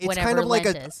It's whenever kind of like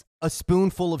Lent a is.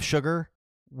 spoonful of sugar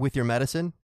with your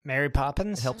medicine. Mary It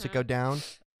Poppins? helps it go down.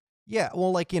 Yeah,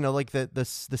 well, like like the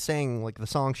saying, like the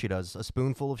song she does, a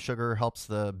spoonful of sugar helps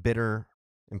the bitter,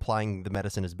 implying the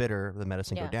medicine is bitter, the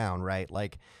medicine go Yeah. down, right?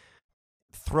 Like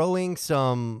throwing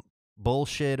some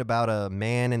bullshit about a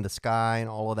man in the sky and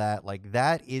all of that, like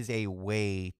that is a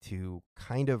way to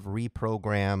kind of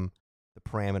reprogram the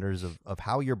parameters of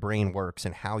how your brain works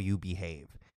and how you behave.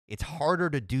 It's harder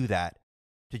to do that,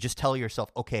 to just tell yourself,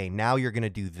 okay, now you're going to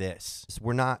do this.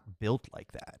 We're not built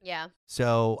like that. Yeah.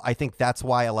 So I think that's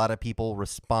why a lot of people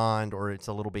respond, or it's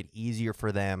a little bit easier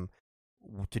for them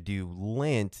to do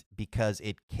Lent, because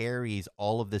it carries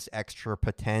all of this extra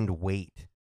pretend weight.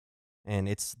 And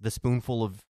it's the spoonful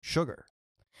of sugar.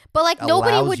 But like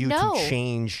nobody allows would you know. to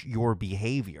change your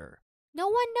behavior. No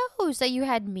one knows that you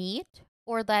had meat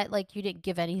or that like you didn't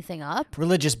give anything up.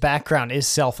 Religious background is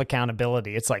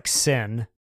self-accountability. It's like sin.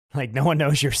 Like no one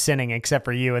knows you're sinning except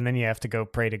for you, and then you have to go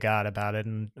pray to God about it,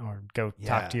 or go Yeah.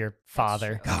 talk to your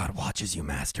father. true. God watches you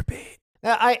masturbate.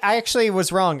 I actually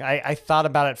was wrong. I thought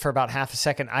about it for about half a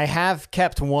second. I have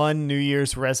kept one New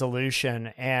Year's resolution,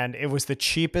 and it was the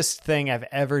cheapest thing I've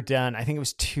ever done. I think it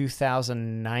was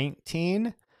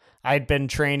 2019. I'd been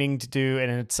training to do,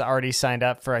 and it's already signed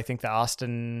up for, I think, the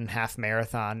Austin Half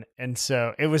Marathon. And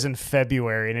so it was in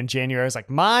February. And in January, I was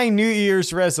like, my New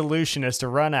Year's resolution is to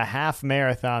run a half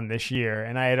marathon this year.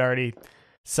 And I had already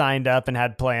signed up and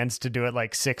had plans to do it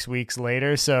like 6 weeks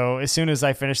later. So as soon as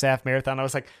I finished the half marathon, I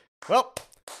was like, well,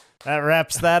 that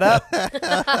wraps that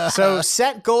up. So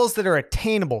set goals that are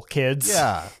attainable, kids.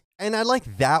 Yeah. And I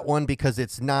like that one because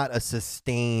it's not a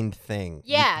sustained thing.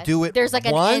 Yeah. You do it There's like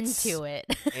once, an end to it.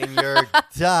 and you're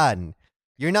done.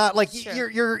 You're not like Sure.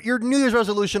 your New Year's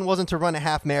resolution wasn't to run a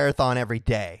half marathon every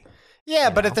day. Yeah,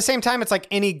 You but know? at the same time, it's like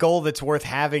any goal that's worth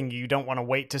having, you don't want to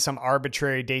wait to some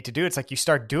arbitrary date to do it. It's like you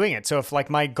start doing it. So if like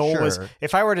my goal was, Sure.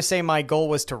 if I were to say my goal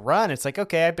was to run, it's like,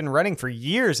 okay, I've been running for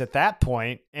years at that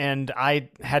point, and I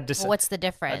had to. Well, what's the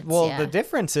difference? Well, Yeah. the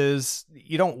difference is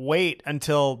you don't wait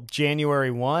until January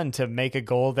 1 to make a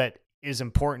goal that is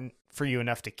important for you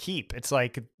enough to keep. It's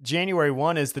like January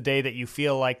 1 is the day that you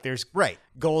feel like there's Right.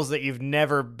 goals that you've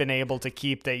never been able to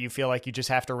keep, that you feel like you just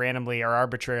have to randomly or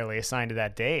arbitrarily assign to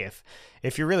that day.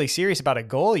 If you're really serious about a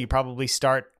goal, you probably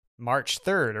start March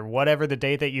 3rd or whatever the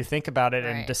day that you think about it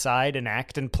and Right. decide and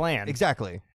act and plan.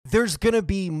 Exactly. There's going to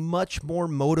be much more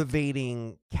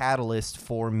motivating catalyst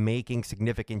for making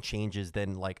significant changes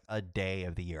than like a day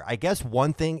of the year. I guess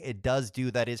one thing it does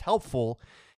do that is helpful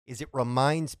is it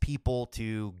reminds people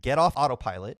to get off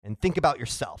autopilot and think about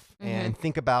yourself and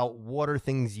think about what are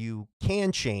things you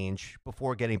can change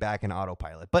before getting back in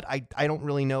autopilot. But I don't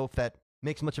really know if that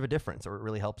makes much of a difference or it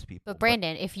really helps people. But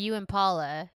Brandon, if you and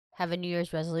Paula have a New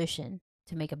Year's resolution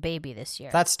to make a baby this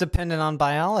year, That's dependent on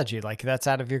biology. Like that's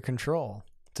out of your control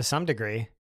to some degree.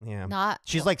 Yeah. not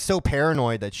She's like so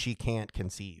paranoid that she can't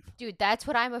conceive. dude. That's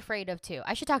what I'm afraid of too.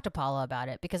 I should talk to Paula about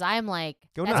it because I'm like,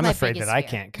 Go that's nuts. I'm my afraid biggest that I fear.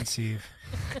 can't conceive.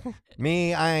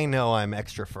 Me, I know I'm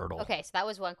extra fertile. Okay, so that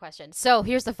was one question. So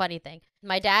here's the funny thing.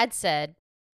 My dad said,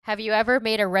 have you ever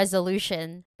made a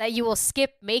resolution that you will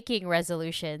skip making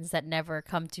resolutions that never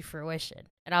come to fruition?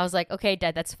 And I was like, okay,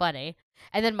 Dad, that's funny.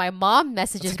 And then my mom It's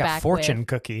messages like a back fortune with,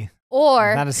 cookie.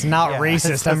 Or That is not Yeah.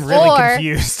 racist. I'm really Or-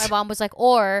 confused. my mom was like,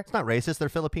 or It's not racist. They're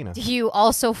Filipino. do you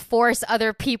also force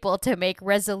other people to make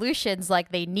resolutions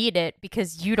like they need it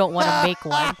because you don't want to make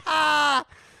one? oh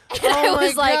And I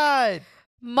was like, God.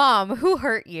 Mom, who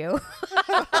hurt you?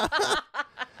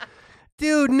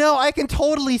 Dude, no, I can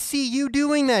totally see you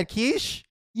doing that, Quiche.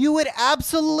 You would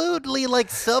absolutely, like,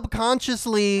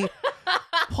 subconsciously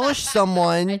push I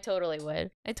someone. totally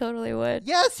would. I totally would.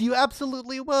 Yes, you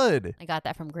absolutely would. I got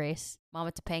that from Grace,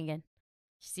 Mama Topanga.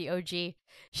 She's the OG.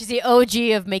 She's the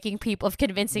OG of making people, of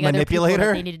convincing other people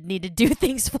Manipulator? that they need to do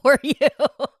things for you.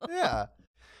 Yeah.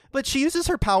 But she uses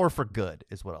her power for good,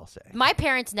 is what I'll say. My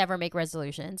parents never make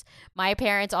resolutions. My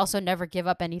parents also never give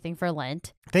up anything for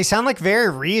Lent. They sound like very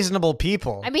reasonable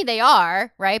people. I mean, they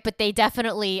are, right? But they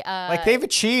definitely Like they've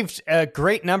achieved a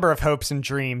great number of hopes and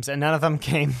dreams, and none of them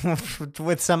came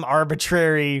with some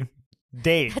arbitrary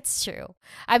date. That's true.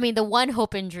 I mean, the one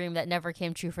hope and dream that never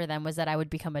came true for them was that I would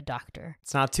become a doctor.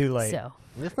 It's not too late. So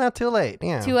It's not too late.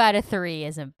 Yeah. 2 out of 3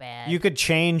 isn't bad. You could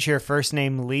change your first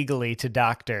name legally to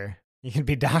Doctor. You could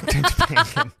be Dr.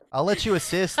 Topanga. I'll let you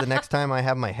assist the next time I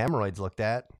have my hemorrhoids looked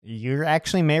at. You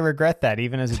actually may regret that,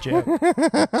 even as a joke.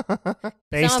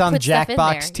 Based Someone on put stuff in there.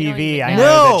 Jackbox You don't TV, even I know.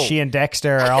 know No! that she and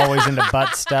Dexter are always into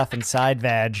butt stuff and side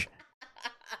vag.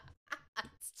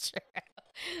 That's true.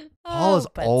 Paula's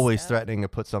Oh, but always stuff. threatening to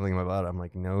put something in my butt. I'm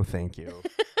like, no, thank you.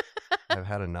 I've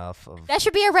had enough of. That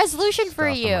should be a resolution for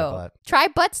Stuff in my you. butt. Try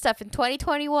butt stuff in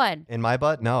 2021. In my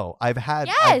butt? No. I've had.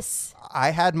 Yes. I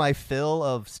had my fill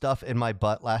of stuff in my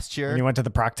butt last year. And you went to the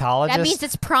proctologist? That means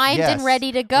it's primed Yes. and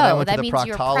ready to And I go. went That to the means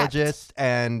you're prepped. proctologist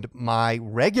and my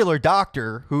regular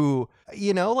doctor who,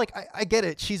 you know, like, I get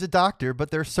it. She's a doctor,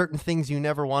 but there's certain things you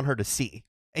never want her to see.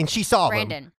 And she saw them.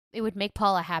 Brandon, it would make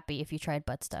Paula happy if you tried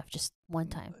butt stuff just one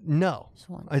time. No, Just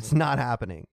one. it's not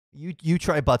happening. You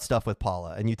try butt stuff with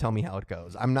Paula and you tell me how it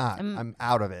goes. I'm not. I'm- I'm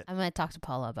out of it. I'm going to talk to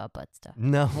Paula about butt stuff.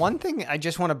 No. One thing I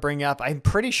just want to bring up, I'm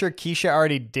pretty sure Keisha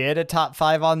already did a top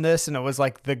 5 on this, and it was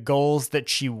like the goals that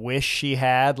she wished she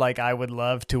had. Like, I would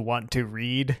love to want to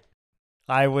read.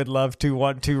 I would love to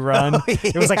want to run. Oh,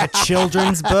 It was like a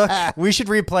children's book. We should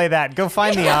replay that. Go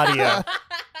find the audio.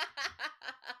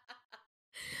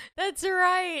 That's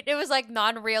right. It was like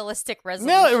non-realistic resolutions.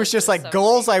 No, it was just or like something.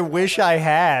 goals I wish I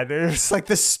had. It was like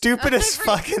the stupidest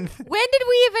fucking When did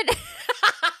we even...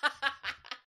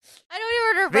 I don't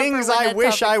even remember things when I that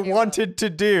wish topic I came up. wanted to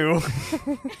do.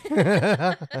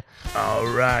 All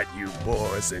right, you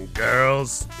boys and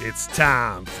girls, it's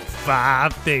time for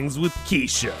 5 Things with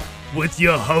Keisha, with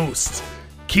your host,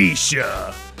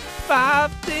 Keisha.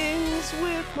 5 Things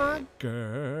with my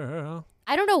girl.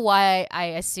 I don't know why I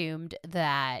assumed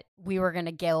that we were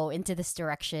gonna go into this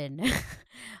direction.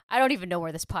 I don't even know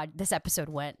where this episode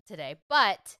went today.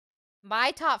 But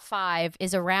my top 5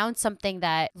 is around something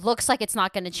that looks like it's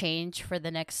not gonna change for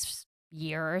the next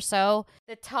year or so.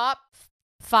 The top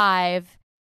 5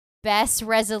 best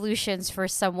resolutions for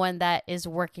someone that is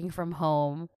working from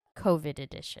home, COVID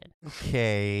edition.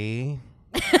 Okay.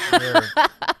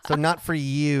 So not for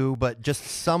you, but just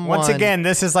someone. Once again,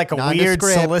 this is like a weird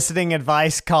Nondescript. soliciting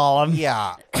advice column.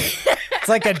 Yeah. It's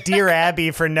like a Dear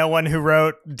Abby for no one who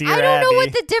wrote Dear I don't Abby. know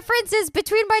what the difference is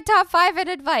between my top 5 and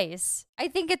advice. I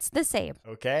think it's the same.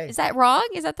 Okay. Is that wrong?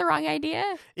 Is that the wrong idea?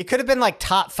 It could have been like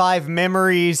top 5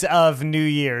 memories of New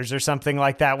Year's or something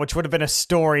like that, which would have been a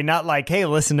story, not like, hey,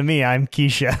 listen to me, I'm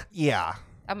Keisha. Yeah.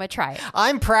 I'm gonna try it.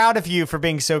 I'm proud of you for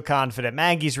being so confident.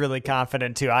 Maggie's really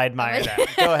confident too. I admire that.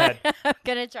 Go ahead. I'm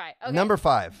gonna try. Okay. Number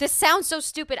 5. This sounds so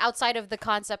stupid outside of the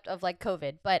concept of like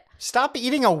COVID, but Stop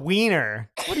eating a wiener.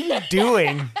 What are you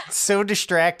doing? It's so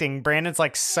distracting. Brandon's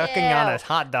like sucking on a Ew.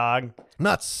 hot dog. I'm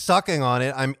not sucking on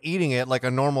it. I'm eating it like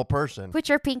a normal person. put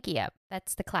your pinky up.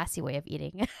 That's the classy way of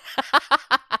eating.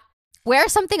 Wear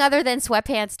something other than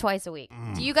sweatpants twice a week.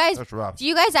 Do you guys? That's rough. Do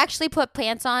you guys actually put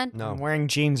pants on? I'm No. wearing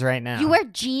jeans right now. You wear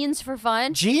jeans for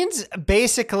fun? Jeans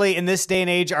basically in this day and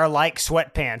age are like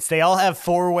sweatpants. They all have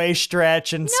 4-way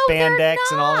stretch and No, they're spandex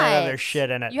and all that not. other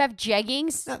shit in it. You have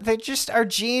jeggings? No, they just are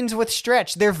jeans with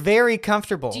stretch. They're very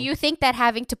comfortable. Do you think that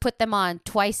having to put them on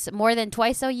more than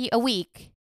twice a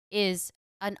week is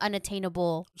an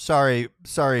unattainable? Sorry,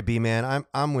 B-Man.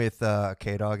 I'm with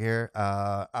K-Dog here.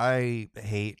 I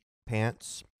hate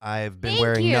pants. I've been Thank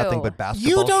wearing you. nothing but basketball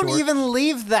You don't shorts. even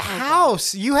leave the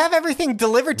house. You have everything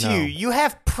delivered to No. you. You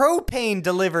have propane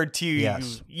delivered to you.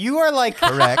 Yes. You are like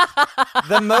Correct.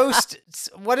 the most,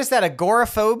 what is that,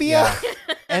 agoraphobia?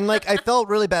 Yeah. And like I felt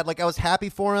really bad. Like I was happy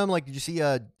for him. Like did you see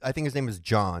I think his name is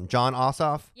John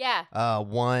Ossoff Yeah.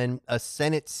 won a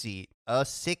Senate seat, a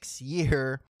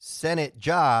 6-year Senate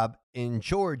job in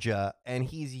Georgia, and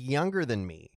he's younger than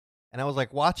me. And I was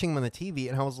like watching them on the TV,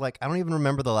 and I was like, I don't even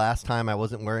remember the last time I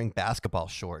wasn't wearing basketball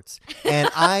shorts. And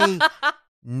I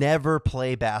never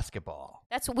play basketball.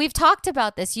 We've talked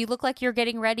about this. You look like you're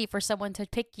getting ready for someone to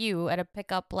pick you at a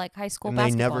pickup like high school And they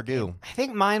basketball never game. do. I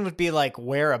think mine would be like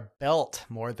wear a belt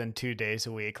more than 2 days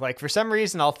a week. Like for some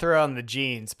reason I'll throw on the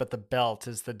jeans, but the belt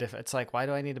is the difference. It's like, why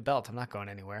do I need a belt? I'm not going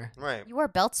anywhere. Right. You wear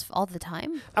belts all the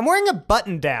time? I'm wearing a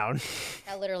button down.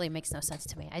 That literally makes no sense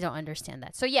to me. I don't understand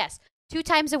that. So yes, 2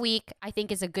 times a week I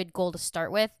think is a good goal to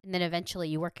start with, and then eventually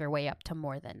you work your way up to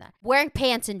more than that. Wearing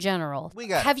pants in general.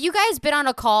 Have you guys been on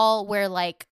a call where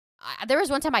like there was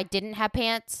one time I didn't have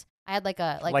pants. I had like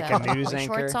a news shorts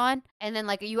anchor on, and then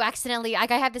like you accidentally I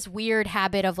have this weird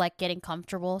habit of like getting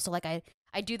comfortable. So like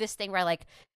I do this thing where I like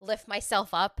lift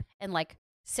myself up and like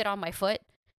sit on my foot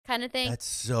kind of thing. That's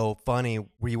so funny.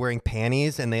 Were you wearing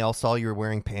panties and they all saw you were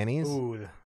wearing panties? Ooh,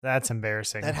 that's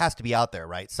embarrassing. That has to be out there,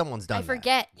 right? Someone's done I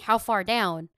forget how far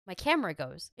down my camera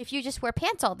goes. If you just wear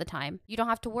pants all the time, you don't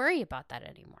have to worry about that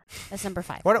anymore. That's number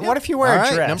 5. What if you wear All a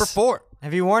right, dress? number 4.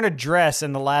 Have you worn a dress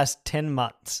in the last 10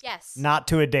 months? Yes. Not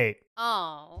to a date.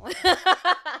 Oh.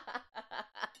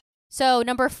 So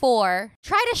number 4,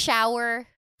 try to shower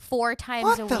 4 times a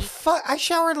What the week. fuck? I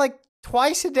showered like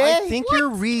twice a day. I think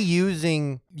you're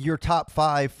reusing your top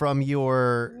 5 from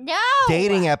your No.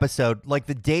 dating episode. Like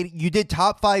you did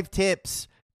top 5 tips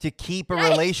to keep a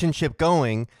relationship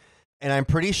going. And I'm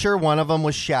pretty sure one of them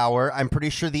was shower. I'm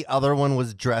pretty sure the other one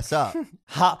was dress up.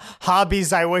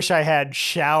 Hobbies I wish I had: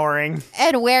 showering.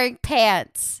 And wearing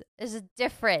pants. There's a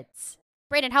difference.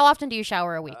 Brayden, how often do you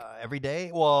shower a week? Every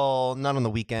day? Well, not on the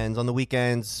weekends. On the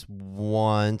weekends,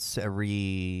 once a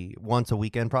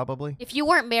weekend probably. If you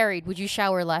weren't married, would you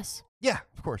shower less? Yeah,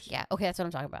 of course. Yeah. Okay, that's what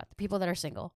I'm talking about. The people that are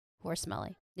single who are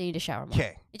smelly, they need to shower more.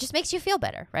 Okay. It just makes you feel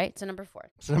better, right? So number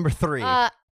 4. So number 3.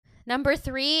 Number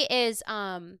 3 is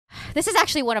this is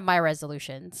actually one of my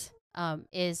resolutions.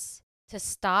 Is to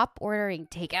stop ordering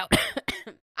takeout.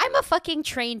 I'm a fucking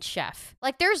trained chef.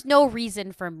 Like there's no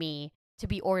reason for me to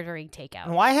be ordering takeout.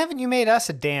 And why haven't you made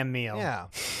us a damn meal? Yeah.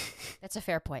 That's a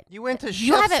fair point. You went to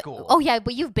You chef haven't. school. Oh yeah,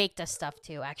 but you've baked us stuff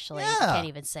too. Actually, Yeah. I can't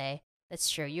even say that's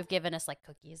true. You've given us like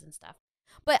cookies and stuff.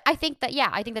 But I think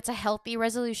that's a healthy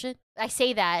resolution. I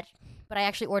say that, but I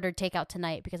actually ordered takeout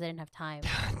tonight because I didn't have time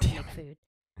to make food.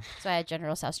 So I had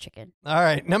General Tso's chicken. All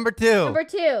right, number 2. Number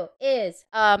 2 is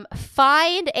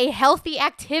find a healthy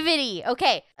activity.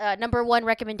 Okay, number 1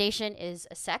 recommendation is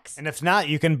sex. And if not,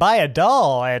 you can buy a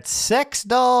doll at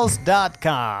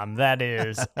sexdolls.com. That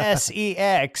is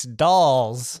SEX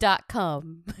dolls.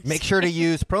 .com. Make sure to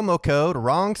use promo code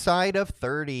wrong side of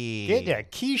 30. Get a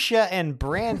Keisha and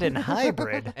Brandon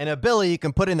hybrid. And a Billy you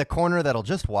can put in the corner that'll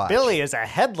just watch. Billy is a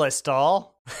headless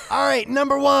doll. All right,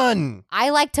 number 1.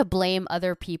 I like to blame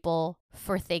other people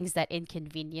for things that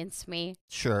inconvenience me.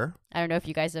 Sure. I don't know if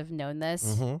you guys have known this.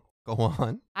 Mm-hmm. Go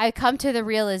on. I come to the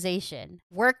realization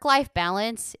work-life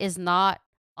balance is not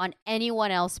on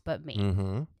anyone else but me.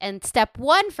 Mm-hmm. And step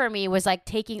 1 for me was like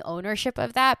taking ownership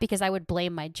of that because I would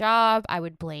blame my job. I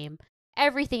would blame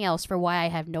everything else for why I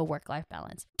have no work-life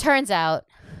balance. Turns out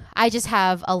I just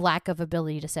have a lack of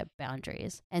ability to set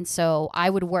boundaries. And so I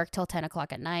would work till 10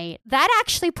 o'clock at night. That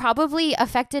actually probably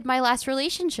affected my last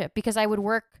relationship because I would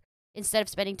work instead of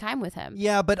spending time with him.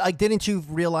 Yeah, but didn't you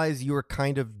realize you were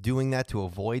kind of doing that to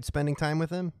avoid spending time with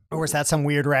him? Or was that some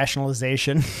weird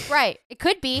rationalization? Right. It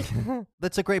could be.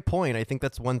 That's a great point. I think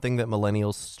that's one thing that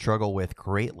millennials struggle with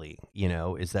greatly,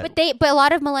 is that... But a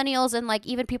lot of millennials and like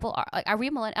even people are we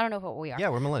millennials? I don't know what we are. Yeah,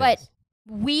 we're millennials. But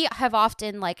we have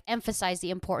often like emphasized the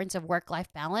importance of work-life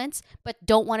balance, but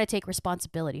don't want to take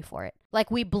responsibility for it.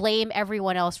 Like we blame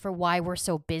everyone else for why we're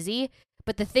so busy.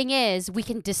 But the thing is, we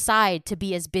can decide to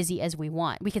be as busy as we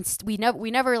want. We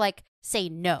never like say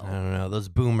no. I don't know. Those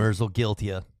boomers will guilt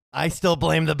you. I still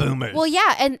blame the boomers. Well,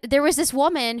 yeah. And there was this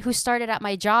woman who started at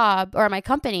my job or my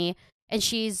company, and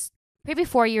she's maybe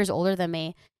 4 years older than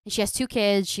me. And she has 2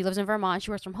 kids. She lives in Vermont.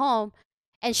 She works from home.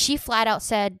 And she flat out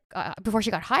said, before she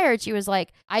got hired, she was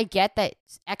like, I get that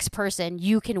X person,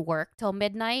 you can work till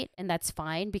midnight, and that's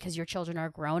fine because your children are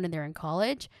grown and they're in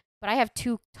college. But I have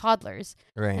 2 toddlers,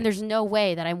 right. and there's no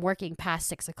way that I'm working past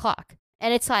 6 o'clock.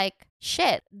 And it's like,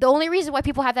 shit. The only reason why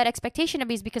people have that expectation of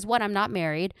me is because 1, I'm not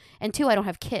married, and 2, I don't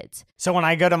have kids. So when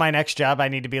I go to my next job, I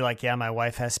need to be like, yeah, my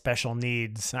wife has special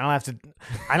needs. I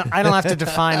don't have to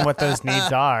define what those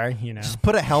needs are, Just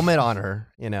put a helmet on her,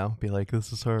 be like,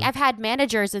 this is her. I've had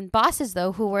managers and bosses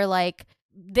though who were like,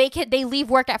 they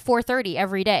leave work at 4:30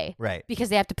 every day, Right. Because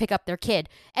they have to pick up their kid,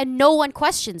 and no one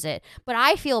questions it. But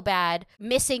I feel bad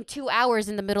missing 2 hours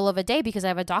in the middle of a day because I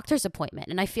have a doctor's appointment,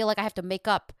 and I feel like I have to make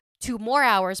up 2 more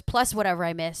hours plus whatever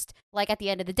I missed, like at the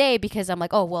end of the day, because I'm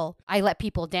like, oh, well, I let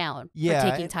people down for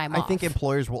taking time off. I think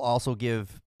employers will also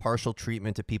give partial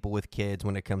treatment to people with kids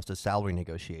when it comes to salary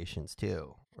negotiations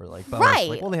too. Or like, right.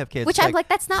 Like, well, they have kids. Which I'm like,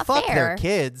 that's not fuck fair. Their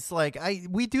kids. Like,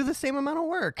 we do the same amount of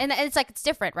work. And it's like, it's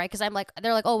different, right? Because I'm like,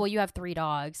 they're like, oh, well, you have 3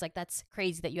 dogs. Like, that's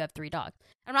crazy that you have 3 dogs.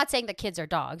 I'm not saying that kids are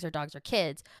dogs or dogs are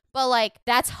kids, but like,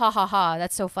 that's ha ha ha.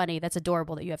 That's so funny. That's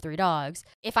adorable that you have 3 dogs.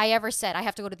 If I ever said I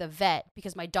have to go to the vet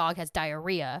because my dog has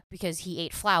diarrhea because he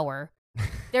ate flour,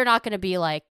 they're not going to be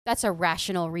like, that's a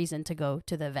rational reason to go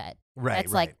to the vet. Right.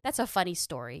 That's like, that's a funny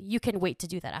story. You can wait to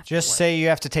do that after Just work. say you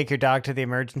have to take your dog to the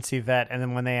emergency vet, and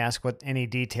then when they ask what any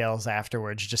details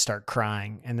afterwards, just start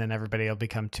crying, and then everybody will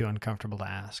become too uncomfortable to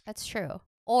ask. That's true.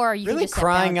 Or you Really can just set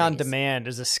crying on boundaries. demand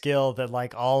is a skill that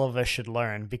like all of us should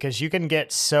learn, because you can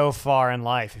get so far in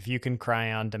life if you can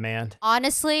cry on demand.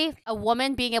 Honestly, a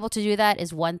woman being able to do that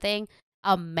is one thing.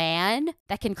 A man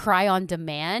that can cry on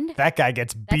demand, That guy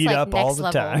gets that's beat like up all next the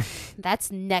level. time.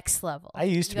 That's next level. I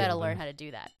used to You be gotta able to. learn how to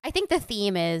do that. I think the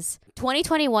theme is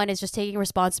 2021 is just taking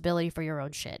responsibility for your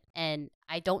own shit. And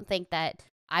I don't think that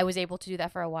I was able to do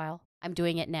that for a while. I'm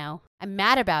doing it now. I'm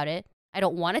mad about it. I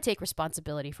don't want to take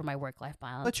responsibility for my work-life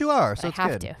balance. But you are, but so I it's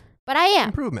have good. to. But I am.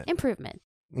 Improvement.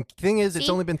 The thing is, it's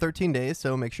See? only been 13 days,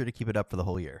 so make sure to keep it up for the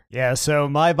whole year. Yeah, so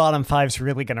my bottom 5's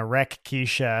really gonna wreck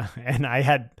Keisha, and I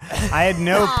had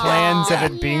no plans of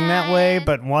it being that way,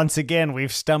 but once again,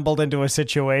 we've stumbled into a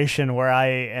situation where I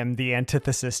am the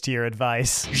antithesis to your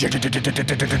advice. Bottom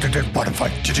 5. Bottom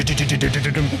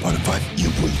 5. You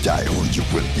will die or you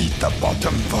will eat the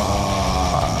bottom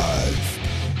 5.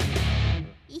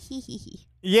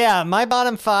 Yeah, my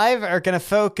bottom 5 are going to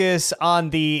focus on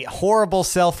the horrible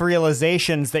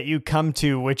self-realizations that you come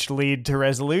to which lead to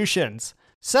resolutions.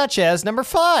 Such as number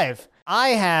 5, I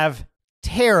have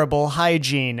terrible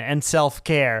hygiene and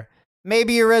self-care.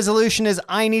 Maybe your resolution is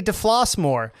I need to floss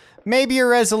more. Maybe your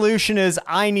resolution is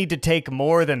I need to take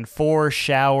more than 4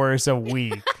 showers a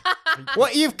week.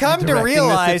 What you've come to Directing this at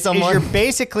realize is someone? you're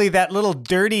basically that little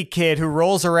dirty kid who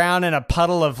rolls around in a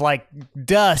puddle of like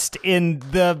dust in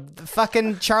the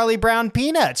fucking Charlie Brown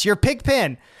peanuts. You're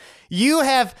Pigpen. You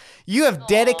have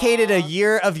dedicated a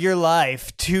year of your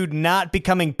life to not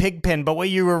becoming Pigpen, but what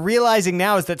you were realizing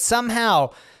now is that somehow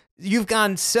you've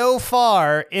gone so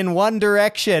far in one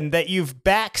direction that you've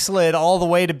backslid all the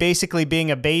way to basically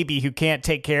being a baby who can't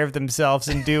take care of themselves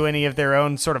and do any of their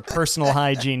own sort of personal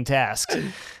hygiene tasks.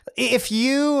 If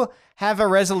you have a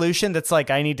resolution that's like,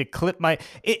 I need to clip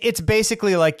it's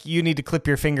basically like you need to clip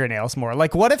your fingernails more.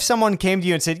 Like, what if someone came to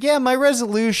you and said, yeah, my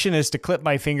resolution is to clip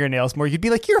my fingernails more? You'd be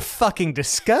like, you're fucking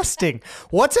disgusting.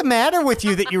 What's the matter with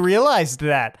you that you realized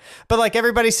that? But like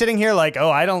everybody's sitting here like, oh,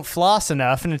 I don't floss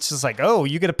enough. And it's just like, oh,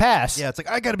 you get a pass. Yeah, it's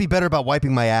like, I got to be better about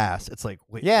wiping my ass. It's like,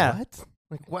 wait, Yeah. what?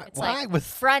 Like, what? It's Why like was...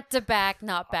 front to back,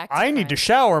 not back to I need to front.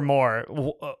 shower more.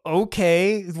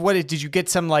 Okay. What did you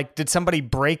get did somebody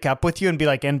break up with you and be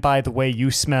like, and by the way, you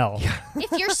smell?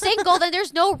 If you're single, then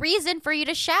there's no reason for you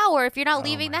to shower if you're not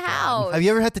leaving the house. Have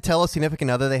you ever had to tell a significant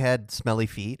other they had smelly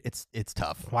feet? It's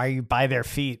tough. Why are you by their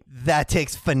feet? That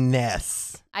takes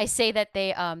finesse. I say that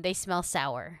they smell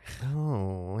sour.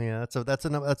 Oh, yeah,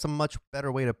 that's a much better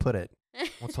way to put it.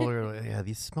 I told her, yeah,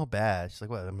 these smell bad. She's like,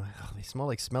 what? I'm like, oh, they smell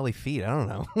like smelly feet. I don't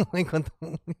know. Like, what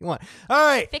do you want? All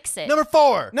right. Fix it. Number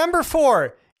 4. Number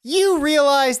 4, you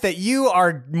realize that you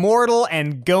are mortal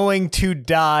and going to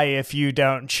die if you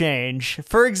don't change.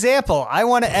 For example, I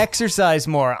want to exercise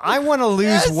more. I want to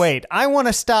lose weight. I want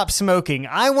to stop smoking.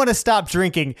 I want to stop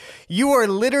drinking. You are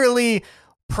literally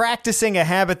practicing a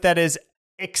habit that is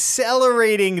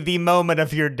accelerating the moment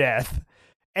of your death.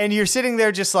 And you're sitting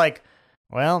there just like,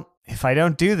 well, if I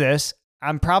don't do this,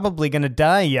 I'm probably going to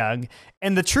die young.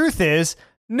 And the truth is,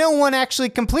 no one actually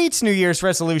completes New Year's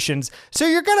resolutions, so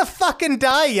you're going to fucking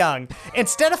die young.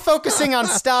 Instead of focusing on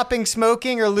stopping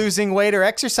smoking or losing weight or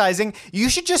exercising, you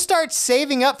should just start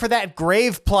saving up for that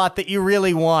grave plot that you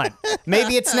really want.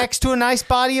 Maybe it's next to a nice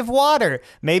body of water.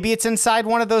 Maybe it's inside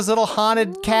one of those little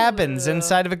haunted cabins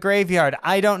inside of a graveyard.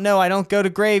 I don't know. I don't go to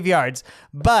graveyards.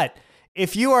 But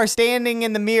if you are standing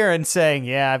in the mirror and saying,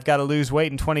 yeah, I've got to lose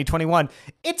weight in 2021,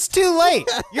 it's too late.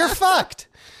 You're fucked.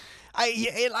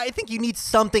 I think you need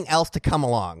something else to come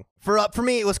along. For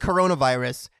me, it was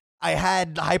coronavirus. I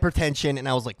had hypertension, and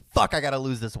I was like, fuck, I got to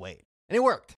lose this weight. And it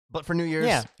worked. But for New Year's,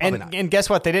 Yeah. probably not. And guess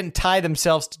what? They didn't tie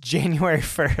themselves to January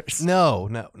 1st. No,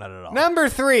 not at all. Number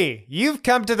 3, you've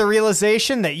come to the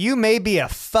realization that you may be a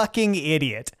fucking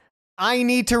idiot. I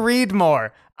need to read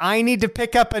more. I need to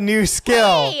pick up a new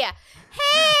skill. Hey!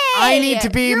 I need to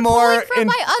be You're more. pulling from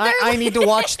my other I need to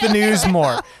watch the news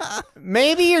more.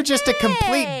 Maybe you're just a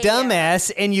complete Hey.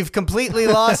 dumbass and you've completely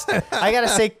lost. I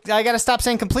gotta stop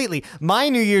saying completely. My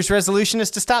New Year's resolution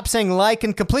is to stop saying like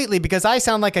and completely because I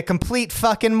sound like a complete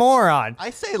fucking moron. I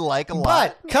say like a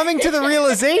lot. But coming to the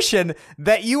realization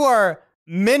that you are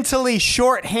mentally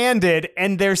short-handed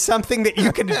and there's something that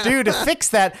you can do to fix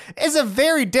that is a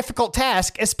very difficult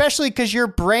task, especially because your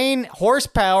brain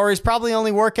horsepower is probably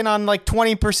only working on like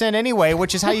 20% anyway,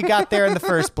 which is how you got there in the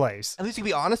first place. At least you can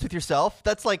be honest with yourself.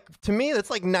 That's like, to me, that's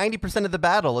like 90% of the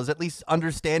battle is at least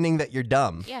understanding that you're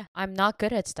dumb. Yeah, I'm not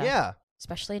good at stuff. Yeah.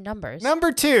 Especially numbers.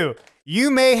 Number 2,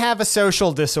 you may have a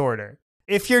social disorder.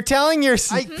 If you're telling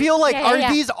yourself... I feel like, Yeah, yeah,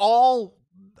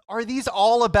 are these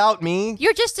all about me?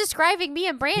 You're just describing me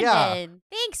and Brandon. Yeah.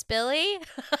 Thanks, Billy.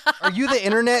 Are you the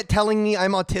internet telling me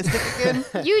I'm autistic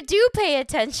again? You do pay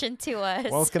attention to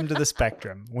us. Welcome to the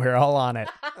spectrum. We're all on it.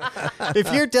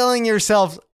 If you're telling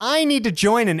yourself, I need to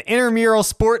join an intramural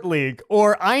sport league,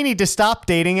 or I need to stop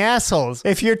dating assholes.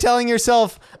 If you're telling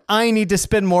yourself, I need to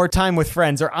spend more time with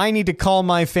friends, or I need to call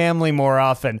my family more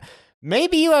often,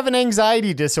 maybe you have an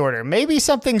anxiety disorder. Maybe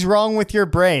something's wrong with your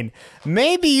brain.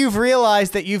 Maybe you've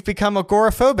realized that you've become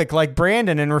agoraphobic like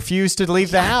Brandon and refuse to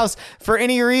leave the house for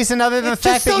any reason other than the It's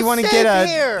fact just that so you want to safe get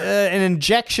here. an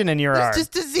injection in your arm. There's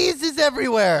just diseases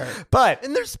everywhere. But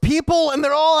And there's people and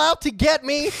they're all out to get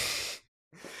me.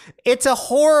 it's a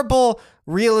horrible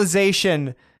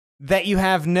realization that you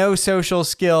have no social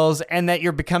skills and that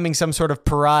you're becoming some sort of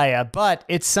pariah, but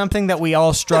it's something that we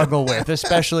all struggle with,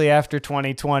 especially after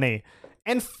 2020.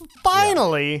 And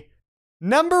finally,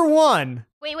 number 1.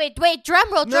 Wait.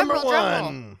 Drum roll. Number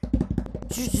one.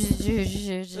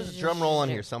 There's a drum roll on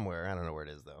here somewhere. I don't know where it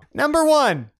is, though. Number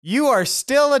 1, you are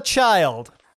still a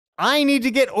child. I need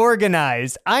to get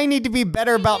organized. I need to be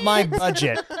better about my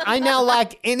budget. I now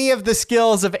lack any of the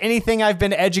skills of anything I've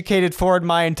been educated for in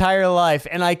my entire life,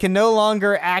 and I can no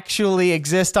longer actually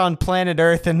exist on planet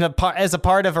Earth as a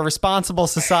part of a responsible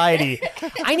society.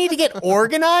 I need to get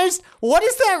organized? What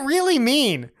does that really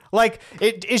mean? Like,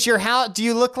 is your house? Do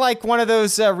you look like one of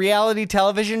those reality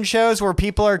television shows where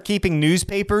people are keeping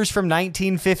newspapers from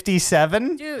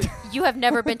 1957? Dude, you have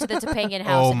never been to the Topanga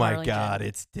House Oh in my Arlington. God,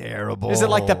 it's terrible. Is it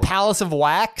like the Palace of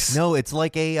Wax? No, it's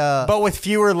like a. But with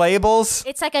fewer labels?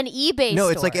 It's like an eBay no,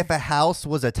 store. it's like if a house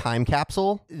was a time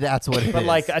capsule. That's what it is. But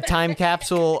like a time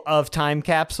capsule of time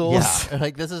capsules? Yeah,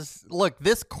 like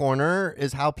this corner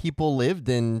is how people lived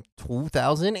in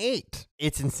 2008.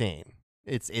 It's insane.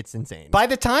 It's insane. By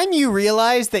the time you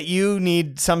realize that you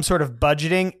need some sort of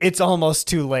budgeting, it's almost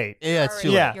too late. yeah, it's too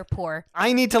Already, Yeah. You're poor.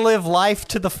 I need to live life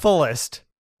to the fullest.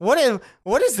 What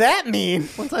does that mean?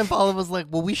 One time Paula was like,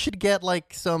 well, we should get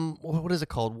like some, what is it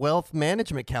called? Wealth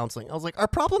management counseling. I was like, our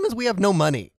problem is we have no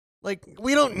money. Like,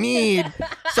 we don't need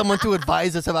someone to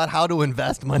advise us about how to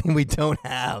invest money we don't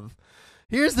have.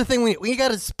 Here's the thing, we got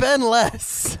to spend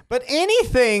less. But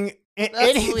anything That's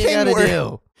what we got to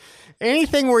do.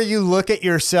 Anything where you look at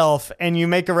yourself and you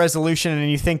make a resolution and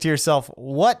you think to yourself,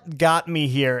 what got me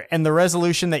here? And the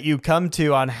resolution that you come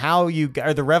to on how you,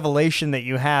 or the revelation that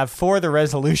you have for the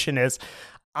resolution is,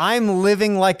 I'm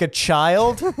living like a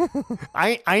child.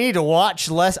 I need to watch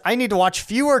less. I need to watch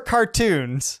fewer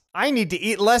cartoons. I need to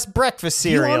eat less breakfast Do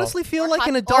cereal. you honestly feel like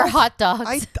an Or adult? hot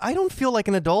dogs. I don't feel like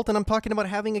an adult, and I'm talking about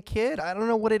having a kid. I don't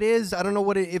know what it is. I don't know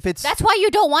if it's. That's why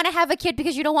you don't want to have a kid,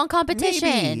 because you don't want competition.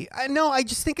 Maybe. I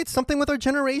just think it's something with our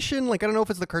generation. Like, I don't know if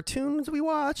it's the cartoons we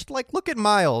watched. Like, look at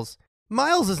Miles.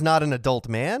 Miles is not an adult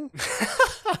man.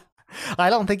 I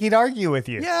don't think he'd argue with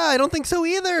you. Yeah, I don't think so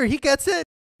either. He gets it.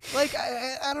 Like,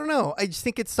 I don't know. I just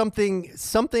think it's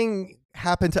something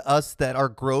happened to us that our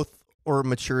growth or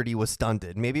maturity was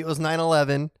stunted. Maybe it was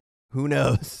 9/11. Who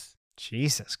knows?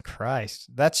 Jesus Christ.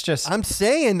 That's just I'm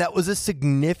saying that was a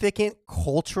significant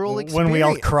cultural experience. when we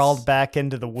all crawled back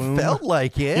into the womb. Felt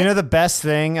like it. You know, the best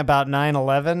thing about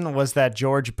 9/11 was that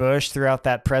George Bush threw out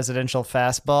that presidential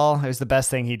fastball. It was the best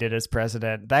thing he did as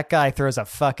president. That guy throws a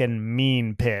fucking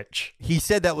mean pitch. He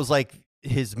said that was like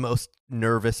his most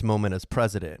nervous moment as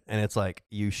president, and it's like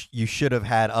you should have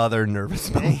had other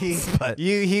nervous moments. But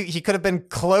He could have been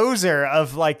closer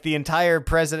of like the entire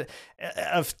president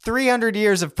of 300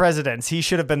 years of presidents. He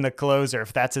should have been the closer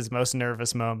if that's his most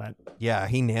nervous moment. yeah,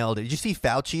 he nailed it. Did you see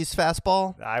Fauci's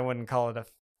fastball? I wouldn't call it a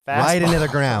fastball. Right into the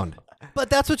ground. But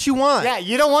that's what you want. Yeah,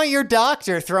 you don't want your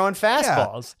doctor throwing Yeah.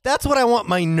 fastballs. That's what I want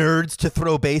my nerds to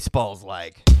throw baseballs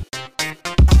like.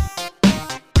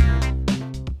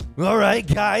 All right,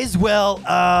 guys. Well,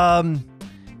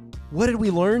 what did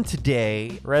we learn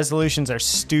today? Resolutions are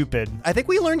stupid. I think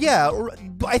we learned,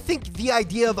 I think the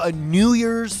idea of a New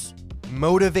Year's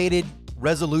motivated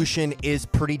resolution is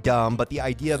pretty dumb, but the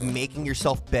idea of making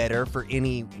yourself better for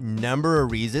any number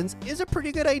of reasons is a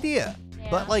pretty good idea.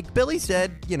 But like Billy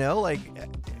said, you know, like,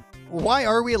 why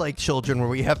are we like children where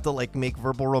we have to like make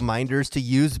verbal reminders to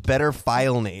use better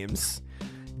file names?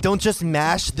 Don't just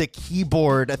mash the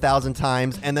keyboard 1,000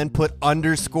 times and then put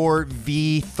underscore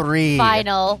V3.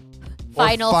 Final.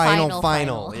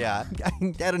 Yeah.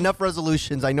 I had enough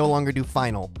resolutions. I no longer do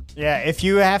final. Yeah, if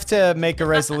you have to make a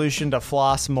resolution to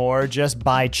floss more, just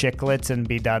buy chiclets and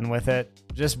be done with it.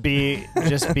 Just be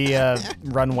a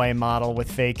runway model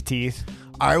with fake teeth.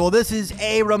 All right, well, this is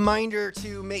a reminder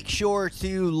to make sure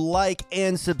to like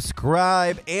and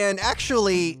subscribe. And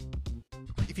actually,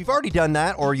 if you've already done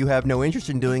that or you have no interest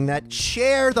in doing that,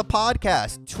 share the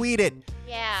podcast, tweet it,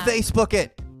 Facebook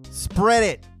it, spread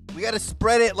it. We got to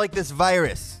spread it like this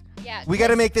virus. Yeah. We got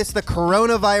to make this the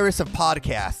coronavirus of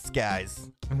podcasts, guys.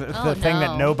 The thing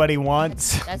that nobody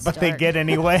wants, That's but they dark. get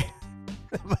anyway.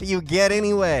 But you get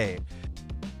anyway.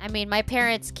 I mean, my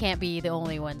parents can't be the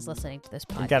only ones listening to this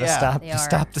podcast. We gotta Yeah. They are.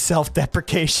 stop the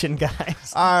self-deprecation,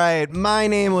 guys. All right, my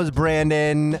name was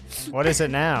Brandon. What is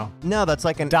it now? No, that's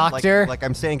like an Doctor? Like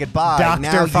I'm saying goodbye. Dr.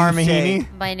 Now you Farmahini? say-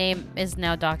 My name is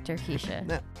now Dr.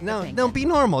 Keisha. No, be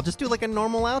normal. Just do like a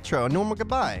normal outro, a normal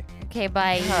goodbye. Okay,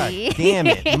 bye. God damn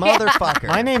it, motherfucker.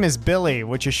 My name is Billy,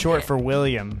 which is short for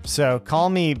William, so call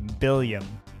me Billiam.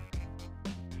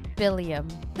 Billiam.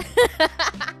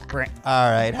 All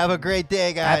right, have a great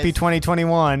day, guys. Happy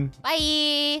 2021.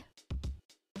 Bye.